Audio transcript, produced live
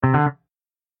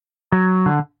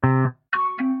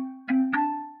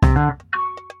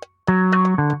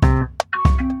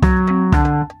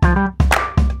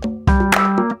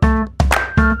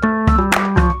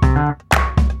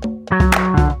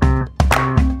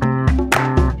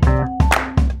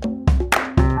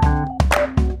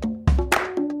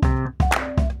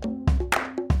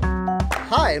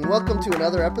Hi, and welcome to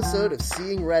another episode of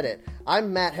Seeing Reddit.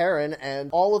 I'm Matt Herron,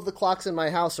 and all of the clocks in my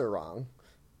house are wrong.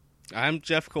 I'm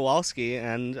Jeff Kowalski,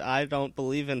 and I don't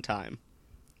believe in time.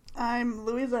 I'm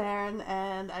Louisa Herron,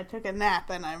 and I took a nap,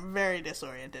 and I'm very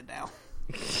disoriented now.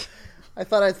 I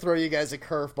thought I'd throw you guys a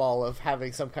curveball of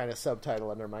having some kind of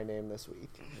subtitle under my name this week.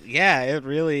 Yeah,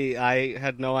 I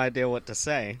had no idea what to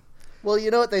say. Well,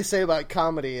 you know what they say about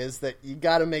comedy is that you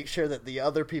gotta make sure that the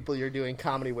other people you're doing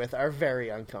comedy with are very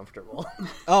uncomfortable.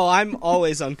 Oh, I'm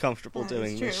always uncomfortable That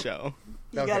doing is this true. show.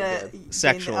 You Okay, gotta good. gain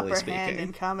Sexually the upper speaking. hand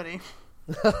in comedy.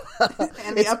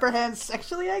 And the upper hand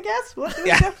sexually, I guess? What was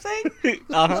Yeah. Jeff saying?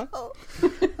 Uh-huh.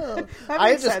 That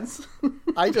I makes just- sense.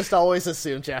 I just always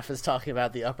assume Jeff is talking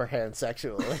about the upper hand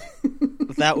sexually.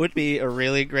 That would be a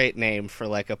really great name for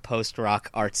like a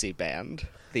post-rock artsy band.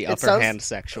 The upper sounds- hand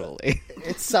sexually.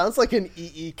 It sounds like an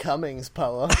E.E. Cummings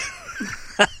poem.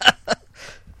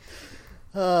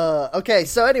 Okay,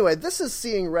 so anyway, this is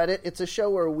Seeing Reddit. It's a show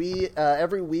where we,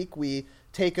 every week, we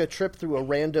take a trip through a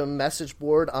random message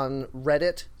board on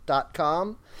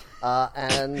reddit.com.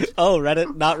 And, Oh,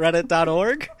 Reddit, not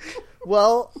reddit.org?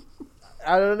 well,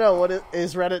 I don't know.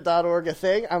 Is reddit.org a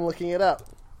thing? I'm looking it up.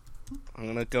 I'm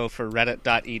gonna go for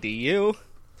reddit.edu.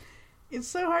 It's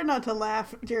so hard not to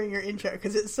laugh during your intro,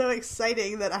 because it's so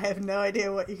exciting that I have no idea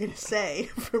what you're going to say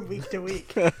from week to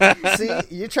week. See,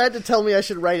 you tried to tell me I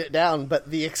should write it down,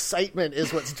 but the excitement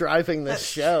is what's driving this That's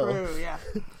show. true, yeah.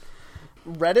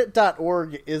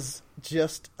 Reddit.org is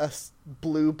just a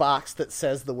blue box that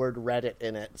says the word Reddit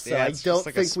in it. So Yeah, I it's don't just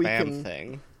like think a we spam can.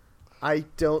 thing. I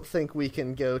don't think we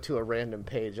can go to a random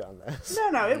page on this.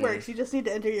 No, it works. You just need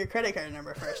to enter your credit card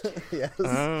number first. Yes.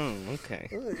 Oh, okay.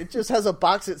 It just has a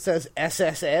box that says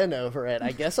SSN over it.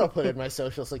 I guess I'll put in my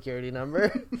social security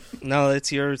number. No,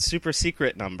 it's your super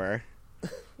secret number.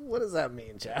 What does that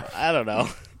mean, Jeff? I don't know.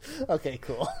 Okay,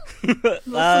 cool. That's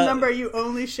the number you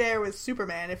only share with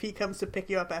Superman if he comes to pick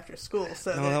you up after school,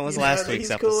 so No, that was you know last that week's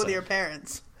he's cool with episode. your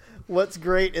parents. What's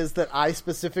great is that I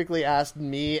specifically asked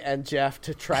me and Jeff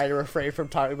to try to refrain from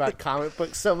talking about comic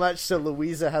books so much, so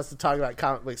Louisa has to talk about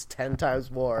comic books 10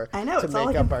 times more I know, to it's all I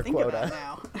make can up our think quota. about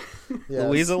now. Yes.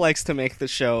 Louisa likes to make the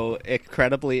show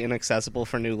incredibly inaccessible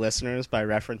for new listeners by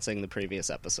referencing the previous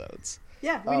episodes.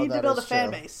 Yeah, we Oh, need to that build a is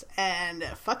fan true. base, and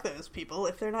fuck those people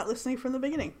if they're not listening from the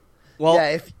beginning. Well,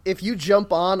 Yeah, if you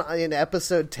jump on in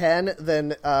episode 10,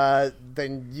 then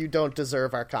you don't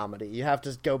deserve our comedy. You have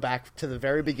to go back to the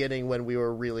very beginning when we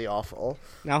were really awful.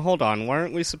 now hold on.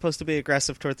 Weren't we supposed to be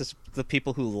aggressive toward the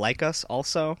people who like us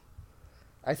also?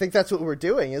 I think that's what we're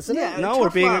doing, isn't Yeah. it? No, we're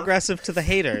tough being love. aggressive to the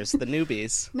haters, the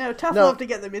newbies. No, tough No. love to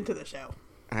get them into the show.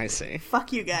 I see.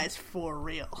 Fuck you guys, for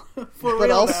real. For But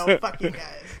real, also- though, fuck you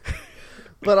guys.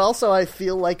 But also, I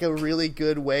feel like a really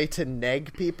good way to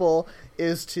neg people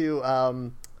is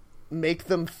to make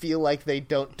them feel like they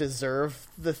don't deserve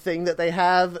the thing that they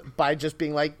have by just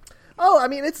being like, oh, I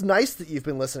mean, it's nice that you've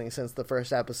been listening since the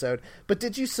first episode, but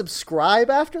did you subscribe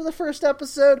after the first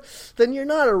episode? Then you're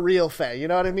not a real fan, you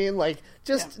know what I mean? Like,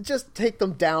 just take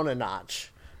them down a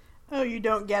notch. Oh, you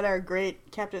don't get our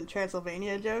great Captain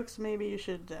Transylvania jokes? Maybe you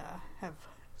should have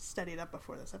studied up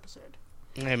before this episode.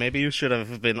 Hey, maybe you should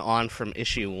have been on from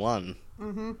issue 1.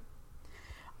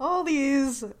 All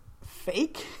these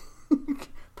fake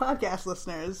podcast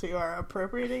listeners who are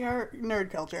appropriating our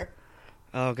nerd culture.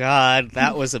 Oh god,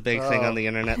 that was a big thing on the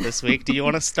internet this week. Do you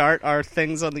want to start our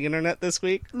things on the internet this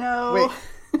week? No.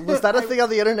 Wait, was that a thing on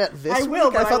the internet this I week?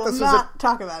 will, but I thought will this not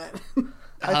talk about it.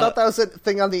 I thought that was a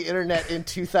thing on the internet in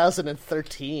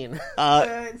 2013.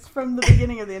 It's from the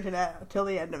beginning of the internet till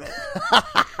the end of it.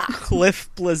 Cliff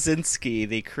Bleszinski,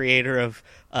 the creator of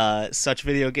such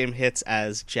video game hits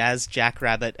as Jazz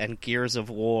Jackrabbit and Gears of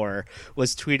War,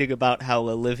 was tweeting about how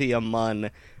Olivia Munn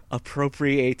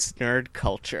appropriates nerd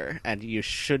culture and you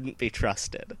shouldn't be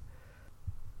trusted.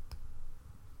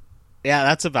 Yeah,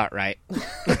 that's about right.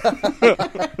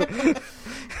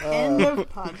 End of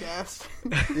podcast.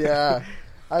 Yeah.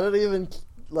 I don't even,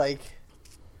 like,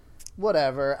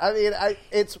 whatever. I mean,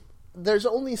 there's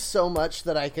only so much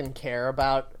that I can care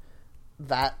about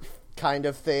that kind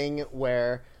of thing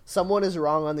where someone is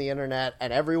wrong on the internet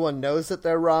and everyone knows that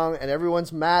they're wrong and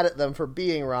everyone's mad at them for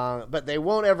being wrong, but they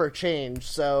won't ever change,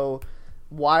 so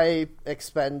why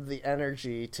expend the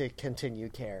energy to continue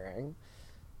caring?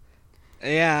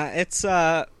 Yeah,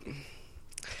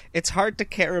 it's hard to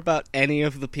care about any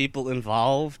of the people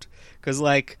involved, because,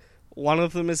 like, one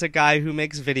of them is a guy who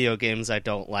makes video games I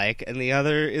don't like, and the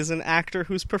other is an actor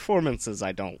whose performances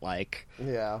I don't like.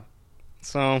 Yeah.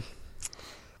 So...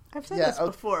 I've said this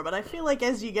before, but I feel like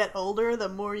as you get older, the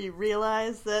more you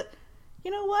realize that, you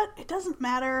know what? It doesn't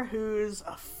matter who's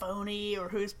a phony or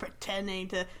who's pretending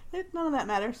to... None of that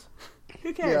matters.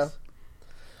 Who cares? Yeah.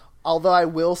 Although I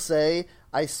will say,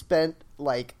 I spent,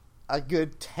 like, a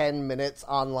good 10 minutes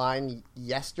online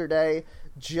yesterday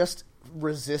just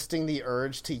resisting the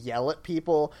urge to yell at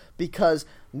people because,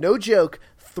 no joke,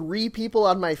 3 people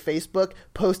on my Facebook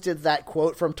posted that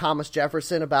quote from Thomas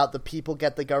Jefferson about the people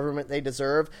get the government they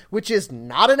deserve, which is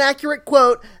not an accurate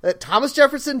quote that Thomas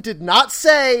Jefferson did not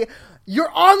say.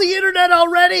 You're on the internet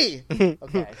already!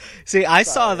 Okay. See, I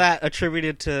saw that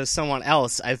attributed to someone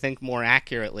else, I think more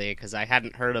accurately, because I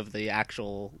hadn't heard of the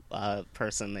actual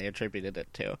person they attributed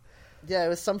it to. Yeah, it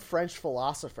was some French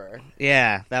philosopher.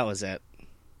 Yeah, that was it.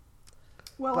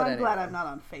 Well, I'm glad I'm not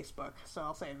on Facebook, so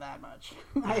I'll say that much.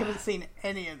 I haven't seen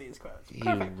any of these quotes.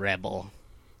 Perfect. You rebel.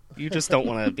 You just don't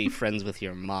want to be friends with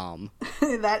your mom.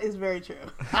 That is very true.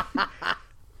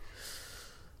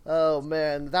 Oh,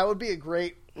 man. That would be a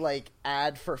great, like,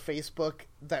 ad for Facebook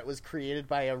that was created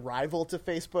by a rival to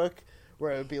Facebook,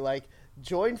 where it would be like,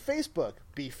 join Facebook,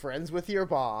 be friends with your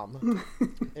mom.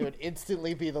 It would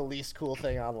instantly be the least cool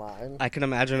thing online. I can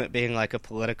imagine it being like a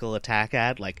political attack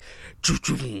ad, like,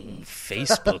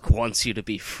 Facebook wants you to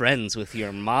be friends with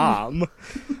your mom.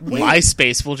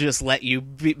 MySpace will just let you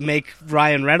make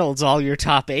Ryan Reynolds all your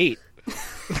top 8.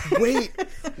 Wait,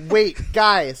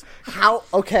 guys.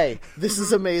 Okay, this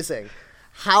is amazing.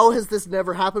 How has this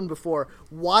never happened before?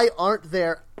 Why aren't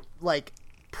there, like,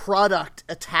 product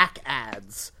attack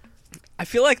ads? I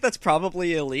feel like that's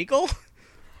probably illegal.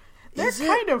 There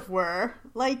kind of were.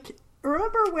 Like,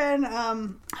 remember when,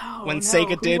 when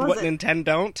Sega did what Nintendo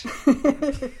don't?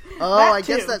 Oh, I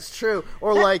guess that's true.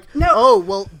 Or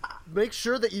make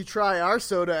sure that you try our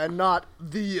soda and not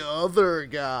the other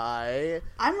guy.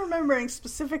 I'm remembering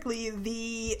specifically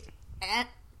the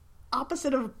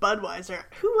opposite of Budweiser.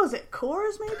 Who was it?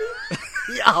 Coors, maybe?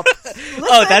 Yeah.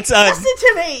 Listen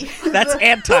to me. That's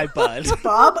anti-Bud.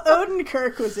 Bob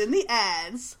Odenkirk was in the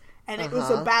ads, and it was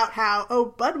about how,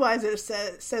 Budweiser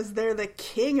says they're the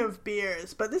king of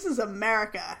beers, but this is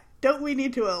America. Don't we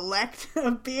need to elect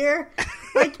a beer?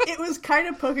 Like, it was kind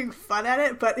of poking fun at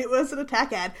it, but it was an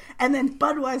attack ad. And then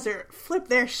Budweiser flipped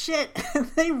their shit, and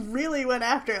they really went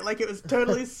after it like it was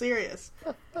totally serious.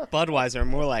 Budweiser,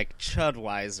 more like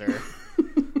Chudweiser.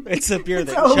 It's a beer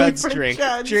that only Chuds for drink.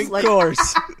 Chuds. Drink Like-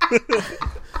 Coors.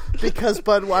 Because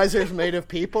Budweiser's made of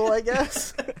people, I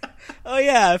guess. Oh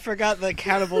yeah, I forgot that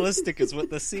cannibalistic is what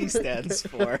the C stands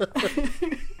for.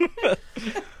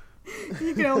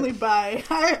 You can only buy...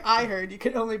 I heard you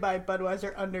can only buy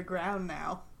Budweiser underground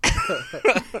now.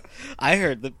 I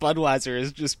heard that Budweiser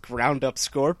is just ground up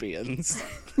scorpions.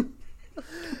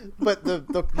 But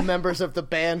the members of the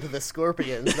band, the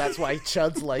Scorpions, that's why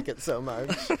Chuds like it so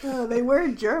much. Oh, they were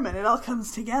German. It all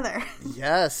comes together.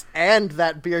 Yes, and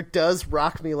that beer does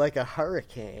rock me like a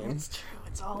hurricane. It's true.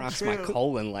 It's all Rocks true. my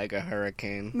colon like a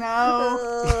hurricane. No.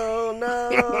 Oh,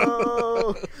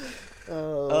 no.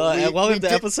 And welcome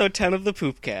to episode 10 of the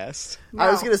Poopcast. No.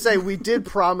 I was going to say, we did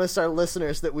promise our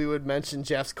listeners that we would mention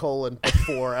Jeff's colon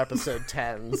before episode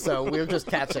 10, so we're just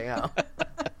catching up.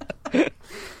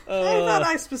 I thought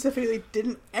I specifically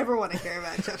didn't ever want to hear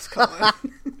about Jeff's colon.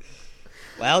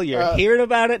 Well, you're hearing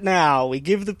about it now. We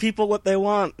give the people what they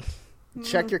want.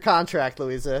 Check your contract,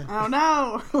 Louisa. Oh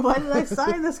no! Why did I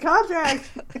sign this contract?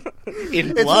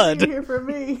 In blood. Here for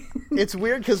me. It's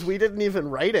weird because we didn't even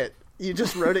write it. You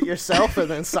just wrote it yourself and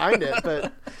then signed it,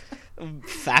 but...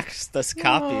 Faxed us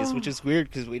copies, which is weird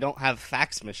because we don't have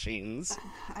fax machines.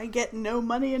 I get no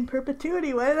money in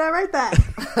perpetuity. Why did I write that?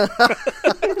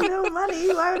 No money?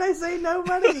 Why would I say no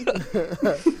money?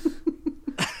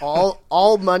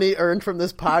 All money earned from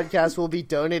this podcast will be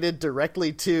donated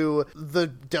directly to the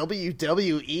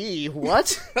WWE.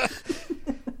 What?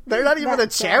 They're not even a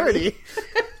charity.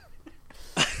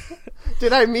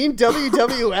 Did I mean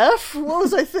WWF? What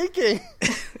was I thinking?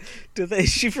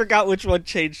 She forgot which one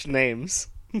changed names.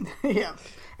 Yeah.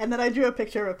 And then I drew a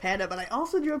picture of a panda, but I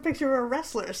also drew a picture of a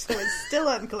wrestler, so it's still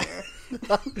unclear.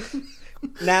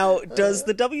 Now, does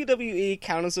the WWE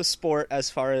count as a sport as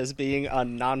far as being a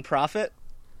non-profit?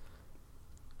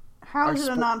 How is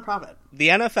it a non-profit? The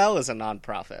NFL is a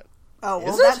non-profit. Oh,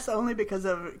 well, Is it? that's only because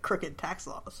of crooked tax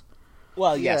laws.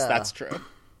 Well, yes, Yeah. that's true.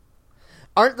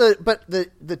 Aren't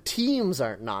the teams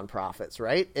aren't nonprofits,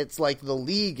 right? It's like the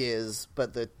league is,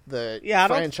 but the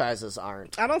franchises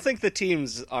aren't. I don't think the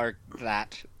teams are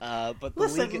that. But the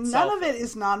league itself, none of it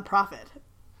is nonprofit.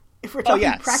 If we're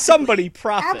talking somebody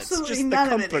profits, absolutely just the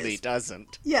none of company it is.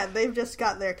 Doesn't. Yeah, they've just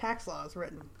got their tax laws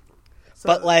written, so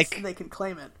but they can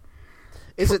claim it.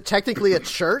 Is it technically a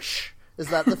church? Is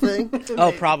that the thing?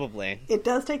 Oh, probably. It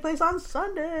does take place on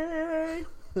Sunday.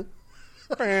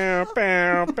 Yay, I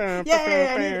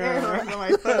need air horns on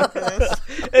my phone for this.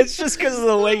 It's just because of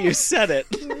the way you said it.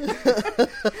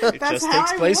 It That's just how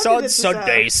takes I place wanted on it to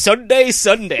Sunday, sound.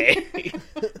 Sunday.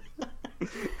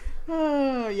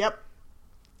 Yep.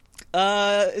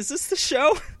 Is this the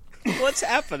show? What's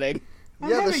happening? I'm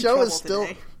Yeah, the having show is trouble still.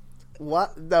 today.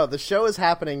 What? No, the show is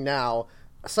happening now.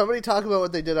 Somebody talk about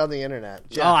what they did on the internet.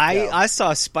 Jeff, go. I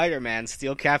saw Spider-Man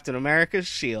steal Captain America's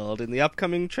shield in the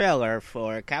upcoming trailer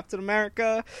for Captain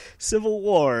America: Civil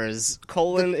Wars: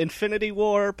 Infinity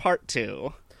War Part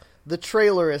 2. The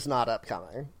trailer is not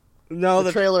upcoming. No,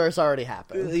 The trailer has already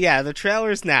happened. Yeah, the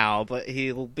trailer's now, but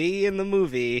he'll be in the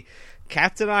movie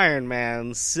Captain Iron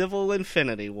Man: Civil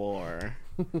Infinity War.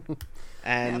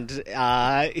 And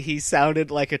he sounded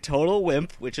like a total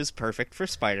wimp, which is perfect for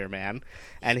Spider-Man.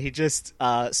 And he just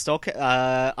stole.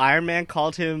 Iron Man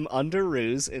called him under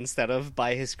ruse instead of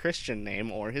by his Christian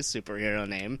name or his superhero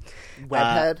name.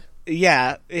 Webhead?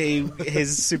 Yeah,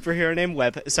 his superhero name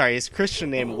his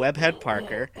Christian name Webhead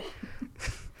Parker.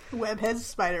 Webhead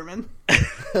Spider-Man.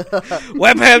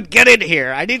 Webhead, get in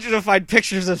here! I need you to find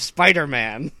pictures of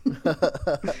Spider-Man.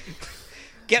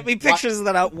 Get me pictures of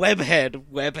that out,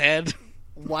 Webhead.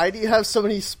 Why do you have so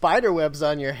many spider webs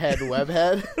on your head,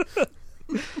 Webhead?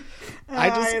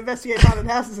 I investigate haunted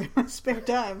houses in my spare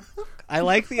time. I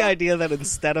like the idea that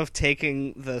instead of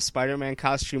taking the Spider-Man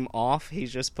costume off, he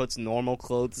just puts normal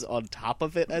clothes on top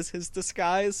of it as his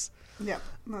disguise. Yeah.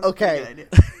 Okay.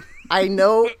 I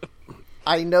know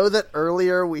that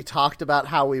earlier we talked about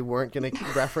how we weren't going to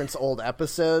reference old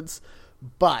episodes,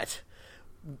 but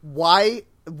why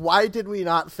did we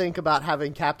not think about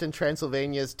having Captain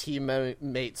Transylvania's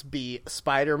teammates be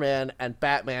Spider-Man and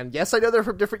Batman? Yes, I know they're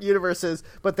from different universes,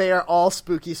 but they are all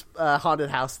spooky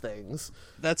haunted house things.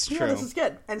 That's true. Yeah, this is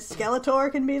good. And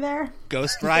Skeletor can be there.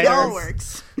 Ghost It Rider. all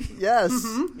works. Yes.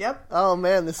 Yep. Oh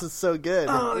man, this is so good.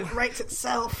 Oh, it writes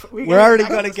itself. We're already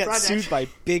going to this get project. sued by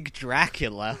Big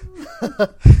Dracula.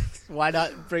 Why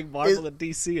not bring Marvel and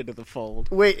DC into the fold?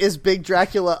 Wait, is Big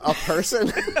Dracula a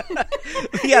person?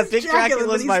 Yeah, He's Big Dracula,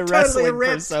 Dracula's but my he's totally wrestling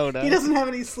ripped. persona. He doesn't have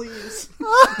any sleeves.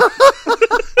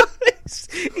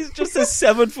 He's just a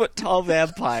 7-foot tall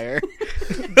vampire.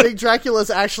 Big Dracula's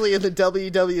actually in the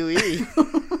WWE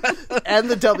and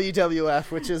the WWF,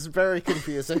 which is very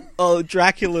confusing. Oh,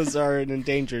 Draculas are an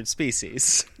endangered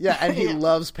species. Yeah, and he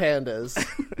loves pandas.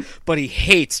 But he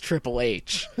hates Triple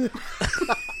H.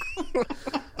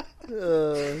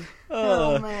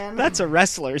 Oh, man. That's a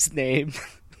wrestler's name.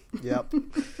 Yep.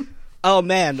 Oh,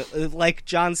 man, like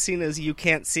John Cena's You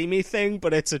Can't See Me thing,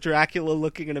 but it's a Dracula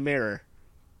looking in a mirror.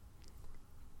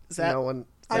 Is that... No one.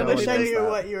 I no wish one I does knew that.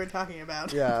 what you were talking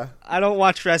about. Yeah. I don't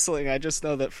watch wrestling. I just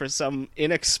know that for some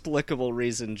inexplicable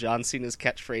reason, John Cena's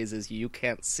catchphrase is "You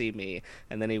can't see me,"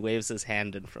 and then he waves his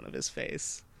hand in front of his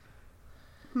face.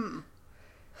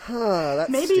 That's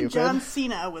Maybe stupid. John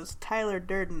Cena was Tyler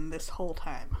Durden this whole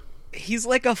time. He's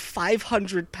like a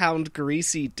 500-pound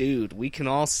greasy dude. We can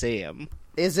all see him.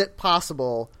 Is it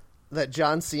possible that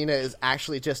John Cena is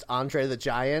actually just Andre the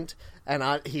Giant,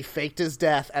 and he faked his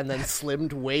death and then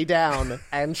slimmed way down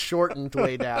and shortened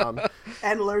way down?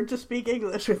 And learned to speak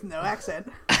English with no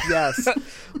accent. Yes. Well,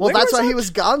 Where that's was why he that- was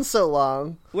gone so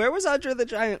long. Where was Andre the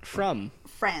Giant from?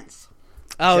 France.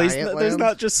 Oh, Giant there's land?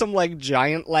 not just some, like,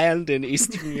 giant land in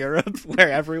Eastern Europe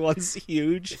where everyone's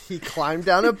huge. He climbed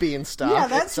down a beanstalk. Yeah,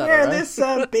 that's etc. where this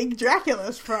Big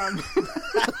Dracula's from.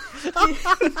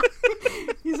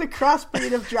 He's a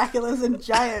crossbreed of Draculas and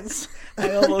giants.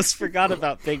 I almost forgot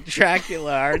about Big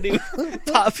Dracula, our new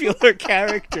popular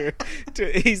character.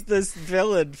 He's this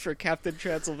villain for Captain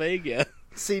Transylvania.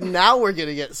 See, now we're going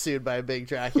to get sued by Big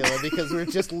Dracula because we're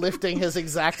just lifting his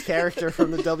exact character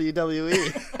from the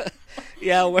WWE.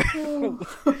 Yeah, we're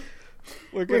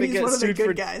Where going to he's get one of the sued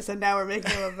good guys, and now we're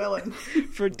making him a villain.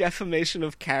 for defamation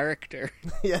of character.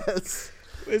 Yes.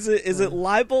 Is it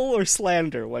libel or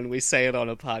slander when we say it on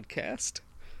a podcast?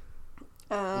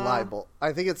 Libel.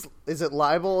 I think is it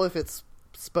libel if it's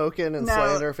spoken and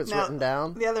slander if it's written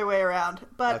down? The other way around.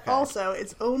 But Okay. also,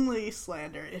 it's only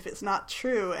slander if it's not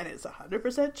true, and it's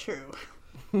 100% true.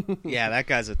 Yeah, that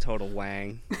guy's a total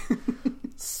wang.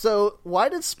 So, why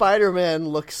did Spider-Man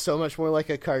look so much more like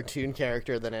a cartoon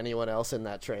character than anyone else in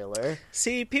that trailer?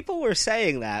 See, people were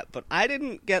saying that, but I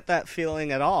didn't get that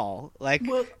feeling at all. Like,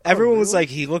 Well, everyone was really? like,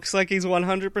 he looks like he's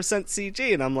 100%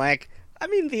 CG, and I'm like, I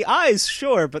mean, the eyes,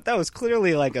 sure, but that was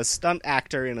clearly like a stunt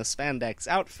actor in a spandex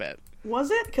outfit. Was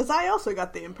it? Because I also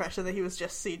got the impression that he was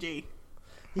just CG.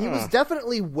 He was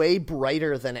definitely way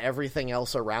brighter than everything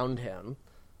else around him.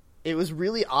 It was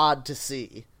really odd to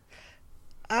see.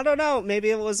 I don't know, maybe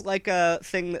it was like a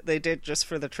thing that they did just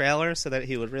for the trailer so that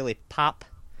he would really pop.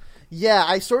 Yeah,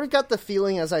 I sort of got the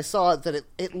feeling as I saw it that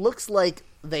it looks like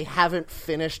they haven't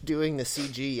finished doing the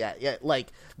CG yet.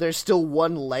 Like, there's still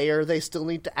one layer they still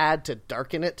need to add to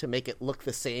darken it to make it look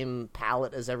the same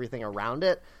palette as everything around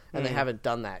it, and they haven't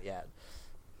done that yet.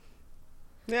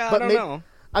 Yeah, But I don't know.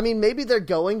 I mean, maybe they're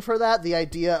going for that, the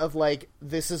idea of, like,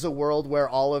 this is a world where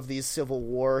all of these Civil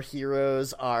War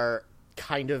heroes are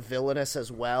kind of villainous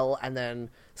as well, and then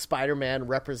Spider-Man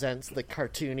represents the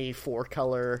cartoony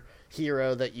four-color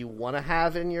hero that you want to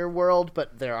have in your world,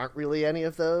 but there aren't really any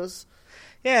of those.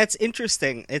 Yeah, it's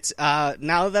interesting. It's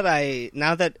now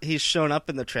that he's shown up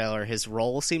in the trailer, his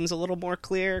role seems a little more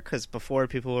clear, because before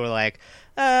people were like,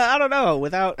 I don't know,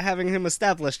 without having him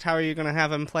established, how are you going to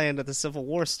have him play into the Civil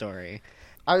War story?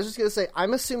 I was just going to say,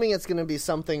 I'm assuming it's going to be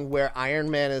something where Iron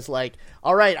Man is like,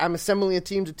 all right, I'm assembling a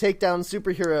team to take down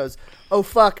superheroes. Oh,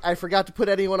 fuck, I forgot to put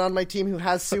anyone on my team who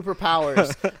has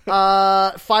superpowers.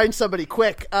 Find somebody,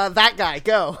 quick. That guy,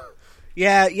 go.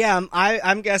 Yeah.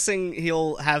 I'm guessing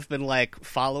he'll have been like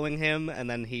following him, and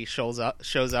then he shows up,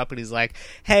 and he's like,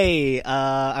 "Hey,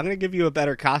 I'm gonna give you a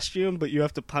better costume, but you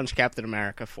have to punch Captain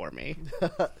America for me."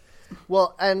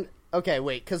 Well, and okay,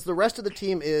 wait, because the rest of the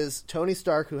team is Tony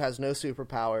Stark, who has no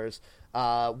superpowers,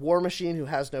 War Machine, who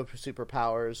has no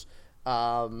superpowers.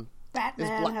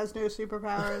 Batman has no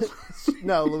superpowers.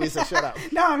 No, Louisa, shut up.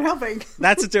 No, I'm helping.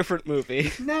 That's a different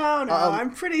movie. No,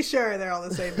 I'm pretty sure they're all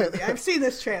the same movie. I've seen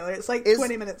this trailer. It's like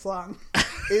 20 minutes long.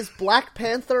 Is Black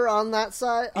Panther on that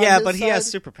side? Yeah, but he has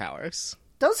superpowers.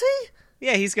 Does he?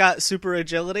 Yeah, he's got super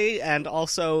agility, and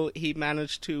also he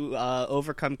managed to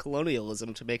overcome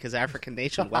colonialism to make his African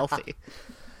nation wealthy.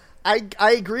 I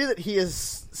agree that he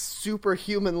is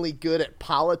superhumanly good at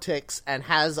politics and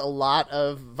has a lot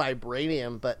of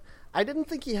vibranium, but I didn't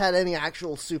think he had any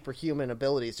actual superhuman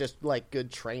abilities, just like good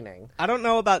training. I don't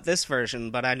know about this version,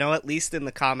 but I know at least in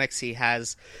the comics he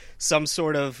has some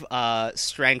sort of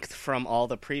strength from all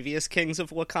the previous kings of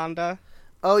Wakanda.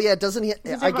 Oh yeah, doesn't he?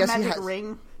 Does he have a magic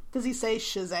ring? Does he say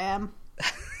Shazam?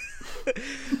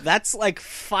 That's like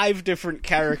 5 different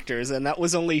characters, and that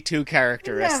was only 2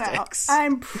 characteristics. No.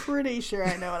 I'm pretty sure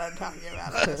I know what I'm talking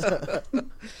about.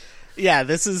 Yeah,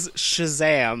 this is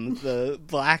Shazam, the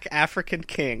black African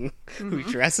king who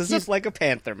dresses up like a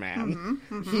Panther Man.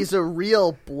 He's a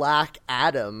real Black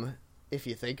Adam, if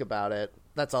you think about it.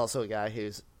 That's also a guy who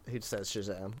says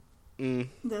Shazam.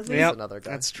 Does he? Yep, Another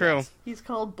guy. that's true. Yes. He's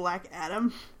called Black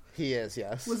Adam. He is,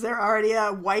 yes. Was there already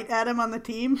a White Adam on the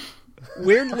team?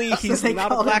 Weirdly, So he's they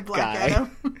not a called him black guy.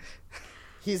 Adam?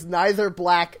 He's neither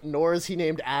black nor is he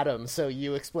named Adam, so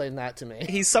you explain that to me.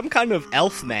 He's some kind of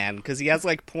elf man, because he has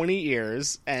like pointy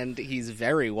ears, and he's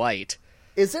very white.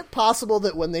 Is it possible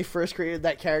that when they first created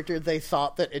that character, they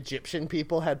thought that Egyptian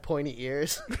people had pointy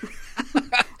ears?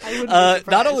 I wouldn't be Not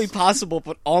surprised. only possible,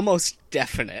 but almost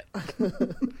definite.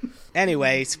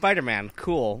 Anyway, Spider-Man,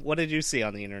 cool. What did you see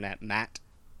on the internet, Matt?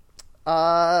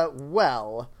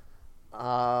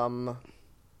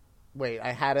 Wait,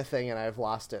 I had a thing and I've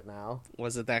lost it now.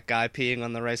 Was it that guy peeing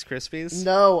on the Rice Krispies?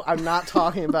 No, I'm not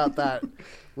talking about that.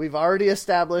 We've already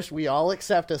established we all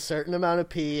accept a certain amount of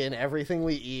pee in everything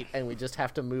we eat, and we just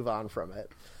have to move on from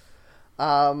it.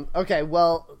 Okay,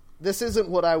 well, this isn't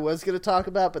what I was going to talk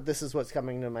about, but this is what's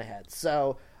coming to my head.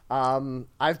 So,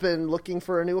 I've been looking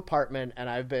for a new apartment, and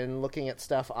I've been looking at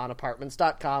stuff on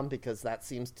apartments.com because that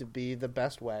seems to be the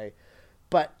best way.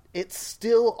 But it's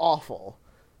still awful.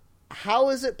 How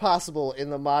is it possible in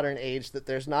the modern age that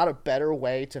there's not a better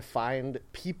way to find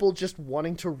people just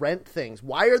wanting to rent things?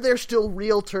 Why are there still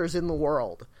realtors in the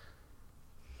world?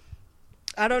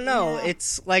 I don't know. Yeah.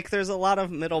 It's like there's a lot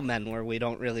of middlemen where we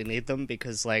don't really need them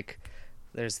because, like,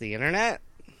 there's the internet.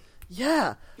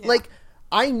 Yeah. Like,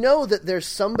 I know that there's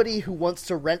somebody who wants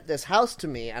to rent this house to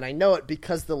me, and I know it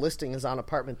because the listing is on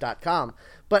apartment.com,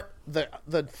 but the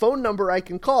phone number I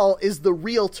can call is the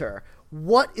realtor.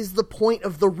 What is the point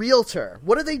of the realtor?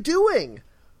 What are they doing?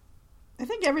 I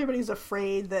think everybody's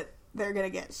afraid that they're going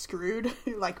to get screwed,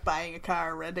 like buying a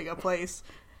car, renting a place,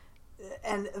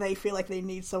 and they feel like they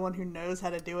need someone who knows how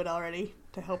to do it already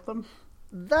to help them.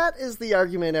 that is the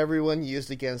argument everyone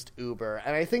used against Uber,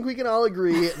 and I think we can all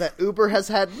agree that Uber has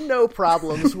had no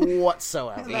problems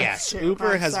whatsoever. Yes, true.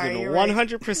 Uber I'm has sorry, been you're right.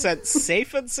 100%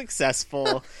 safe and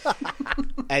successful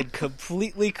and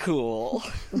completely cool.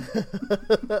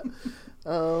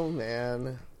 Oh,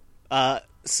 man.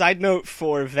 Side note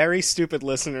for very stupid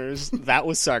listeners, that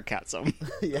was sarcasm.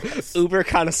 Yes. Uber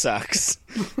kind of sucks.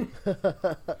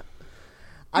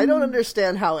 I don't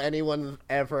understand how anyone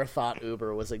ever thought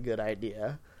Uber was a good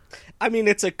idea. I mean,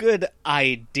 it's a good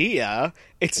idea.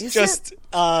 It's Is just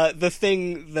the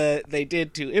thing that they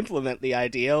did to implement the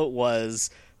idea was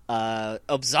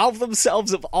absolve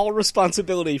themselves of all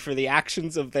responsibility for the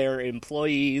actions of their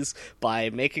employees by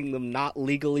making them not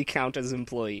legally count as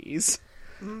employees.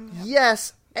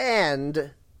 Yes,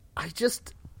 and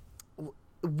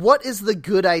what is the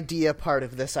good idea part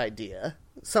of this idea?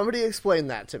 Somebody explain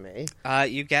that to me.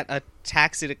 You get a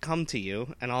taxi to come to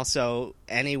you, and also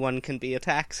anyone can be a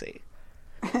taxi.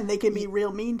 And they can be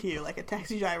real mean to you, like a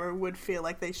taxi driver would feel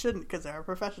like they shouldn't because they're a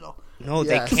professional. No,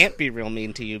 Yes. they can't be real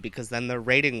mean to you because then their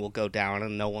rating will go down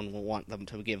and no one will want them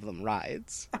to give them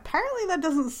rides. Apparently that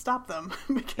doesn't stop them,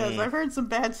 because I've heard some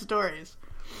bad stories.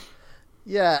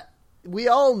 Yeah, we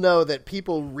all know that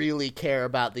people really care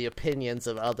about the opinions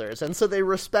of others, and so they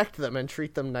respect them and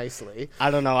treat them nicely.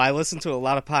 I don't know, I listen to a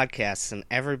lot of podcasts and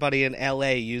everybody in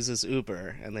LA uses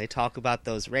Uber and they talk about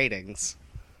those ratings.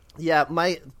 Yeah,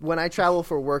 when I travel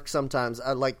for work sometimes,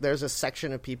 there's a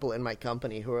section of people in my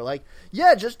company who are like,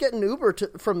 yeah, just get an Uber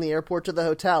from the airport to the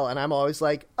hotel, and I'm always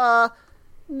like,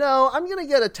 no, I'm gonna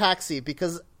get a taxi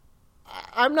because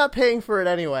I'm not paying for it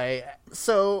anyway,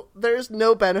 so there's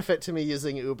no benefit to me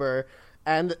using Uber,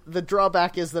 and the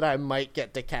drawback is that I might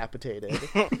get decapitated.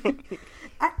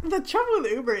 The trouble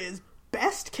with Uber is,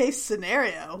 best case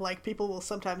scenario, like people will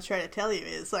sometimes try to tell you,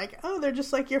 is like, oh, they're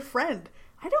just like your friend.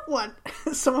 I don't want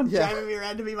someone driving me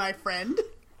around to be my friend.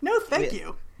 No, thank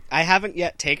you. I haven't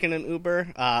yet taken an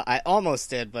Uber. I almost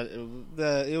did, but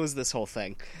it was this whole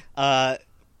thing.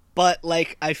 But,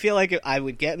 like, I feel like I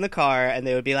would get in the car, and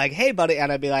they would be like, hey, buddy,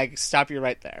 and I'd be like, stop you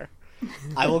right there.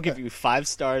 I will give you 5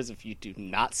 stars if you do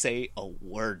not say a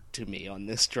word to me on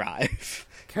this drive.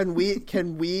 Can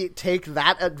we take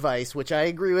that advice, which I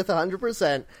agree with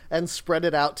 100%, and spread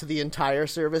it out to the entire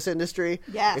service industry?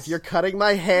 Yes. If you're cutting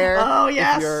my hair, Oh, if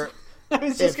yes. you're I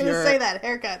was just if going to you're- say that.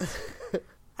 Haircuts.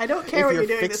 I don't care If what you're you're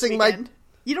doing this fixing my- weekend.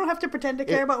 You don't have to pretend to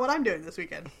care about what I'm doing this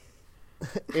weekend.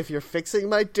 if you're fixing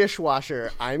my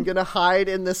dishwasher, I'm gonna hide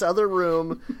in this other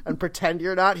room and pretend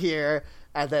you're not here,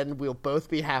 and then we'll both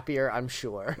be happier, I'm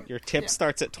sure. Your tip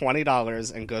starts at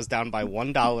 $20 and goes down by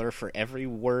 $1 for every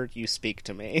word you speak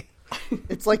to me.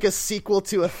 It's like a sequel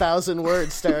to 1,000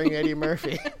 Words starring Eddie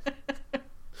Murphy.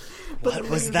 What was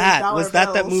those that? dollar Was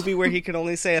that bills. movie where he could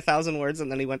only say 1,000 words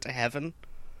and then he went to heaven?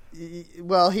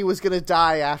 Well, he was gonna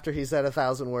die after he said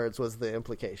 1,000 words was the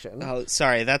implication. Oh,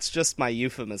 sorry, that's just my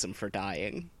euphemism for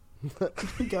dying. Going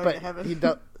But to heaven. he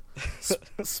don't.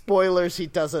 Spoilers: he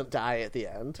doesn't die at the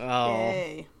end. Oh.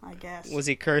 Yay, I guess. Was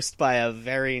he cursed by a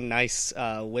very nice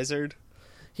wizard?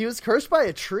 He was cursed by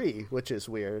a tree, which is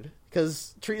weird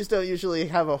because trees don't usually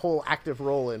have a whole active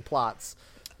role in plots.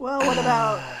 Well, what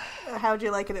about, how'd you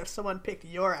like it if someone picked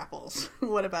your apples?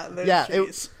 What about those Yeah,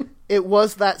 trees? it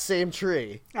was that same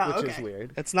tree, Oh, which is okay.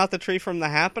 weird. It's not the tree from The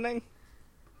Happening?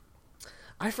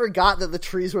 I forgot that the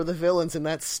trees were the villains in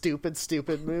that stupid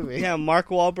movie. Yeah, Mark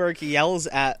Wahlberg yells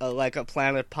at like a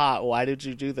planted pot, why did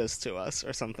you do this to us?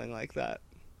 Or something like that.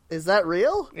 Is that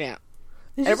real? Yeah.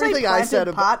 Did you everything say I planted said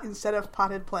about- pot instead of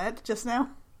potted plant just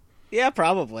now? Yeah,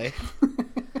 probably.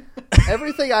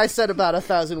 Everything I said about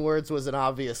 1,000 Words was an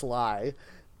obvious lie.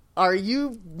 Are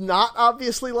you not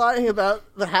obviously lying about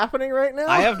The Happening right now?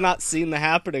 I have not seen The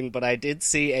Happening, but I did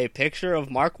see a picture of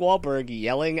Mark Wahlberg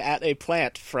yelling at a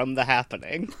plant from The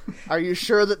Happening. Are you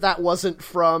sure that wasn't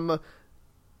from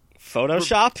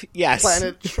Photoshop? Yes.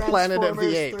 Planet of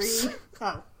the Apes? 3?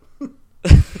 Oh.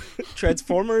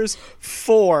 Transformers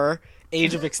 4,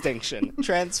 Age of Extinction.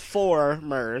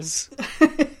 Transformers.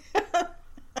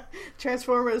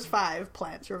 Transformers 5,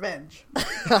 Plants Revenge.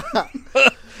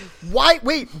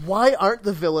 Why aren't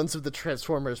the villains of the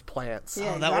Transformers plants?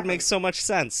 Yeah, That would make so much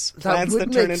sense. That Plants would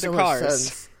that turn make into so much cars.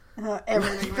 sense.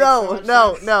 Everything makes so much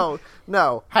sense.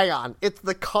 No. Hang on. It's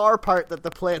the car part that the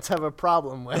plants have a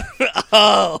problem with.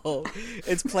 Oh,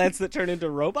 it's plants that turn into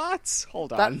robots?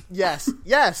 Hold on.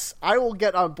 Yes. I will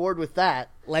get on board with that.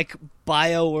 Like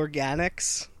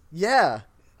bioorganics? Yeah,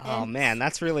 Oh man,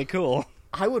 that's really cool.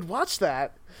 I would watch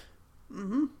that.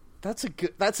 That's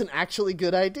an actually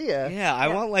good idea. Yeah, I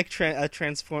want like a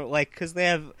transform, like, because they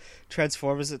have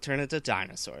Transformers that turn into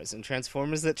dinosaurs and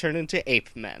Transformers that turn into ape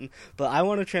men, but I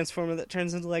want a Transformer that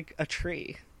turns into like a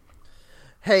tree.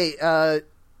 Hey,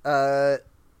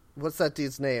 what's that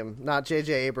dude's name? Not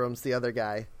J.J. Abrams, the other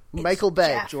guy. Michael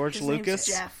Bay. Jeff. George His name's Lucas?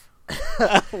 Jeff.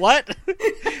 What?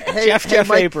 Hey, Jeff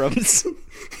Mike- Abrams.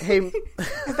 Hey, I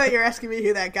thought you were asking me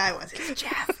who that guy was. It's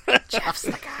Jeff. Jeff's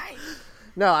the guy.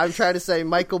 no, I'm trying to say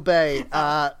Michael Bay.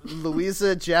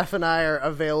 Louisa, Jeff, and I are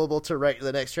available to write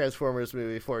the next Transformers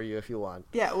movie for you if you want.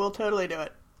 Yeah, we'll totally do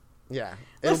it. Yeah,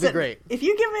 it'll Listen, be great. If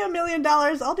you give me $1 million,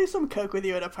 I'll do some coke with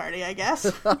you at a party, I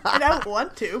guess. I don't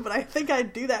want to, but I think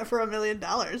I'd do that for $1 million.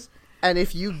 And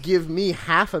if you give me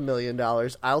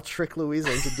 $500,000, I'll trick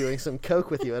Louisa into doing some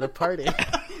coke with you at a party.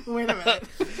 Wait a minute.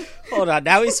 Hold on,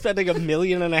 now he's spending $1.5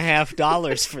 million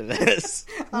for this.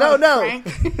 No,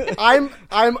 Frank.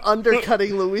 I'm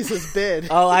undercutting Louisa's bid.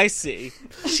 Oh, I see.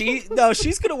 She's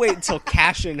gonna wait until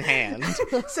cash in hand.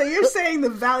 So you're saying the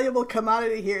valuable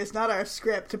commodity here is not our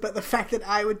script, but the fact that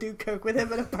I would do coke with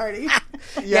him at a party?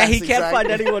 Yeah, he Yes, can't find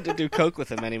exactly. anyone to do coke with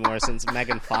him anymore since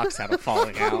Megan Fox had a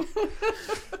falling out.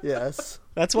 Yes.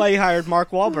 That's why he hired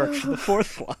Mark Wahlberg for the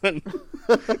fourth one.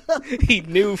 He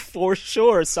knew for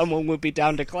sure someone would be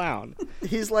down to clown.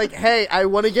 He's like, hey, I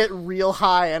want to get real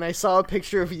high, and I saw a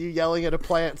picture of you yelling at a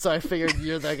plant, so I figured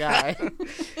you're the guy.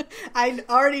 I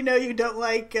already know you don't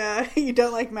like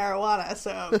marijuana,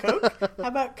 so coke? How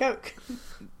about coke?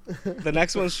 The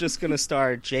next one's just going to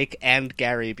star Jake and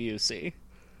Gary Busey.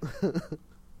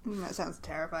 That sounds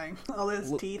terrifying. All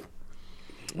those teeth.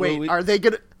 Wait, are they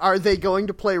going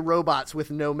to play robots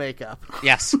with no makeup?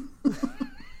 Yes.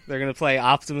 They're going to play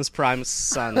Optimus Prime's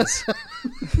sons.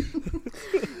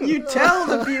 You tell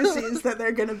the Buseys that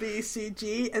they're going to be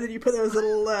CG, and then you put those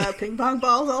little ping pong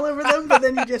balls all over them, but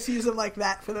then you just use them like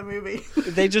that for the movie.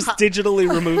 They just digitally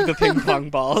remove the ping pong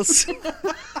balls.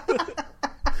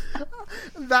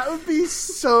 That would be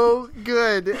so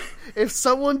good. If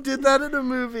someone did that in a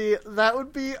movie, that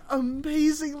would be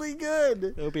amazingly good.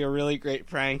 It would be a really great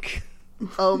prank.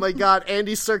 Oh my god,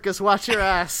 Andy Serkis, watch your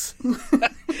ass.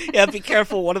 Yeah, be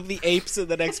careful. One of the apes in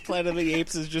the next Planet of the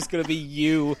Apes is just going to be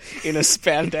you in a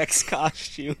spandex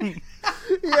costume.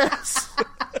 Yes.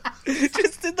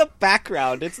 Just in the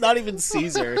background. It's not even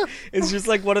Caesar. It's just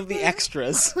like one of the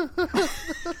extras.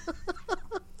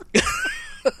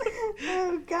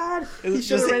 Oh, God. It's He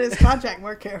should have just- read his contract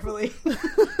more carefully.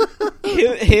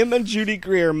 Him and Judy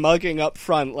Greer mugging up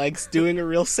front, like doing a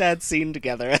real sad scene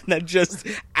together, and then just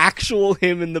actual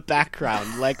him in the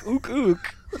background, like ook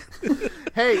ook.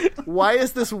 Hey, why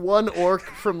is this one orc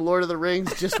from Lord of the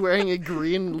Rings just wearing a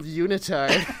green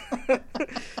unitard?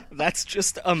 That's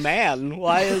just a man.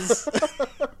 Why is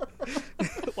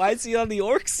he on the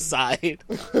orc's side?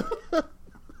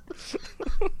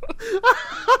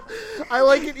 I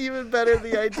like it even better,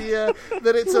 the idea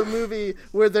that it's a movie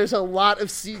where there's a lot of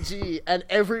CG and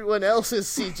everyone else is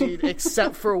CG'd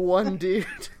except for one dude.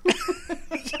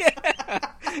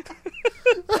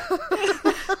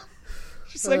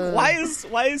 Just like, why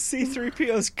is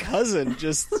C-3PO's cousin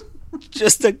just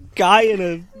a guy in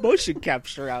a motion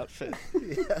capture outfit?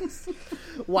 Yes.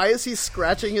 Why is he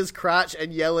scratching his crotch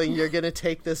and yelling, "You're gonna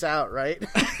take this out, right?"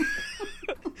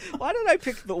 Why did I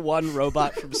pick the one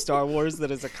robot from Star Wars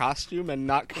that is a costume and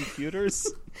not computers?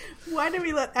 Why did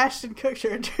we let Ashton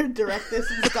Kutcher direct this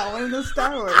installment in the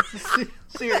Star Wars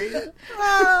series?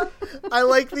 I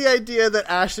like the idea that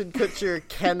Ashton Kutcher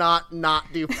cannot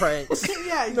not do pranks.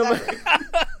 Yeah, exactly.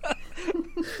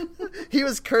 He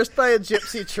was cursed by a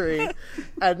gypsy tree,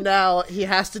 and now he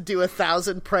has to do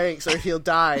 1,000 pranks or he'll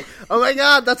die. Oh my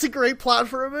god, that's a great plot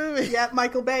for a movie. Yeah,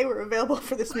 Michael Bay were available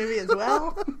for this movie as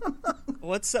well.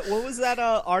 What's that? What was that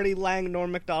Artie Lang,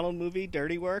 Norm Macdonald movie,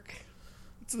 Dirty Work?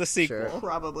 It's the sequel. Sure.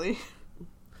 Probably.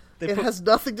 It has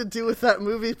nothing to do with that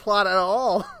movie plot at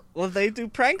all. Well, they do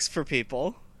pranks for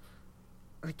people.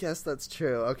 I guess that's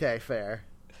true. Okay, fair.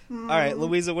 All right,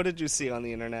 Louisa, what did you see on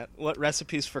the internet? What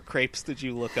recipes for crepes did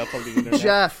you look up on the internet?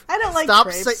 Jeff, I don't like stop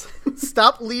crepes.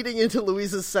 stop leading into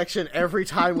Louisa's section every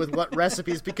time with what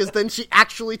recipes, because then she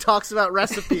actually talks about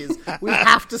recipes. We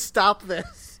have to stop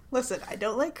this. Listen, I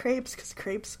don't like crepes because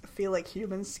crepes feel like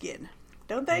human skin.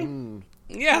 Don't they?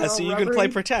 Yeah, Well, so you can play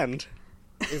rubbery. pretend.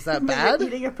 Is that Maybe bad?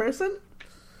 eating a person?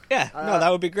 Yeah, no, that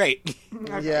would be great.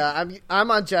 Okay. Yeah, I'm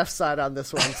on Jeff's side on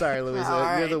this one. Sorry, Louisa.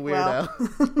 All You're the right,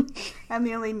 weirdo. well, I'm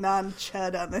the only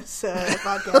non-chud on this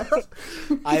podcast.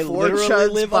 I For literally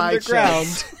chuds live by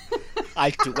underground.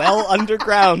 I dwell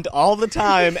underground all the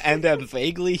time and am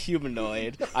vaguely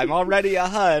humanoid. I'm already a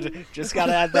HUD, just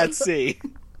gotta add that C.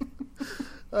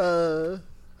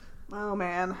 Oh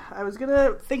man, I was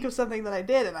gonna think of something that I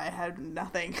did, and I had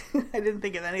nothing. I didn't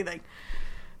think of anything.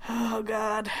 Oh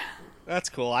god. That's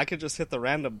cool. I could just hit the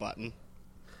random button.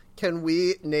 Can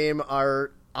we name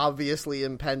our obviously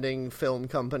impending film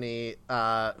company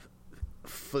Fukchuk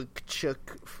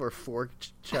for Four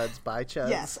Chuds by Chuds?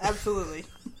 Yes, absolutely.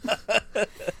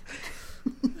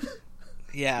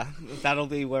 Yeah, that'll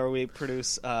be where we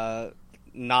produce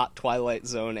not Twilight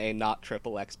Zone, a not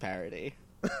XXX parody.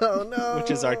 Oh no! Which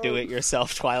is our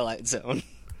do-it-yourself Twilight Zone.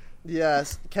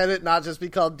 Yes. Can it not just be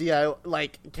called DIY?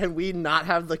 Like, can we not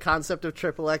have the concept of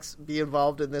XXX be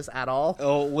involved in this at all?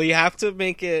 Oh, we have to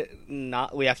make it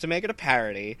not. We have to make it a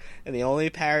parody, and the only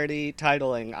parody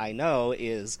titling I know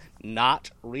is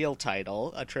not real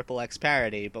title, a XXX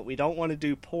parody. But we don't want to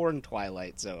do porn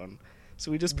Twilight Zone,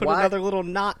 so we just put Why? another little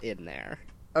not in there.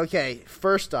 Okay,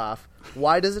 first off,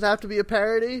 why does it have to be a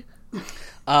parody?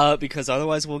 Because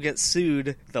otherwise we'll get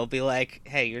sued. They'll be like,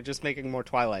 "Hey, you're just making more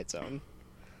Twilight Zone."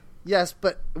 Yes,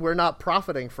 but we're not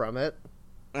profiting from it.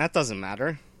 That doesn't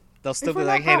matter. They'll still If be we're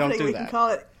like, not "Hey, don't profiting, do we that." can call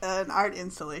it an art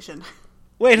installation.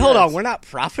 Wait, hold Yes. on. We're not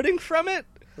profiting from it?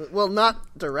 Well,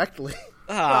 not directly.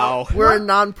 Oh, We're a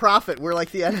non-profit. We're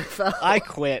like the NFL. I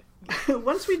quit.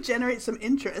 Once we generate some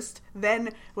interest, then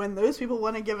when those people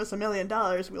want to give us $1 million,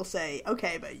 we'll say,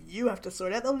 okay, but you have to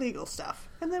sort out the legal stuff.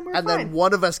 And then we're And fine. then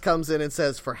one of us comes in and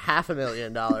says, for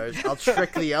 $500,000, I'll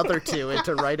trick the other two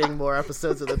into writing more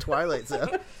episodes of The Twilight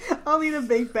Zone. I'll need a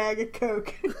big bag of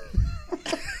Coke.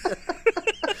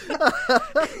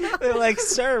 They're like,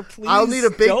 "Sir, please." I'll need a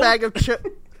big don't." bag of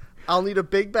I'll need a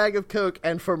big bag of Coke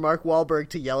and for Mark Wahlberg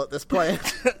to yell at this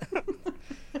plant.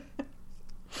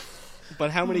 But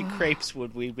how many crepes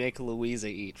would we make Louisa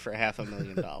eat for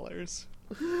 $500,000?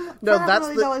 No, For that's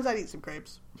 $500,000, the I'd eat some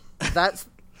crepes. that's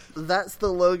the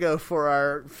logo for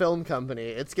our film company.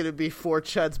 It's going to be Four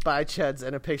Chuds by Chuds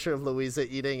and a picture of Louisa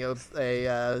eating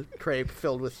a crepe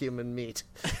filled with human meat.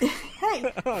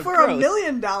 Hey, Oh, for gross. $1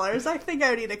 million, I think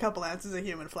I would eat a couple ounces of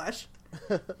human flesh.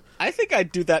 I think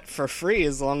I'd do that for free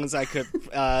as long as I could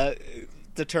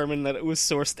determine that it was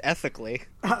sourced ethically.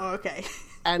 Oh, okay.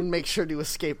 And make sure to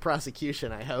escape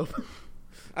prosecution, I hope.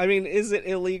 I mean, is it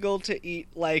illegal to eat,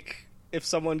 like, if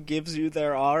someone gives you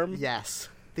their arm? Yes.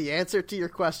 The answer to your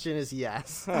question is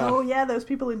yes. Oh, yeah, those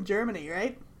people in Germany,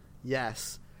 right?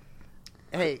 Yes.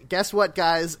 Hey, guess what,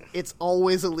 guys? It's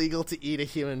always illegal to eat a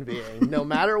human being. No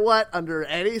matter what, under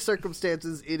any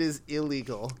circumstances, it is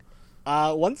illegal.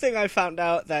 One thing I found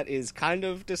out that is kind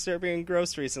of disturbing and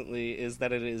gross recently is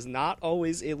that it is not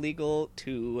always illegal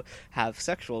to have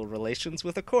sexual relations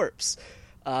with a corpse.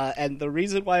 And the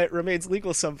reason why it remains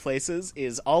legal some places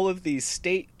is all of these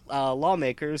state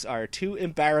lawmakers are too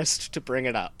embarrassed to bring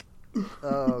it up.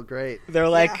 Oh, great. They're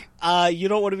like, you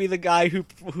don't want to be the guy who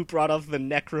brought up the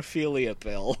necrophilia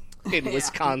bill in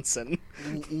Wisconsin.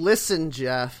 Listen,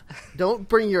 Jeff, don't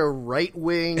bring your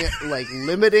right-wing,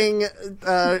 limiting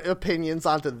opinions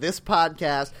onto this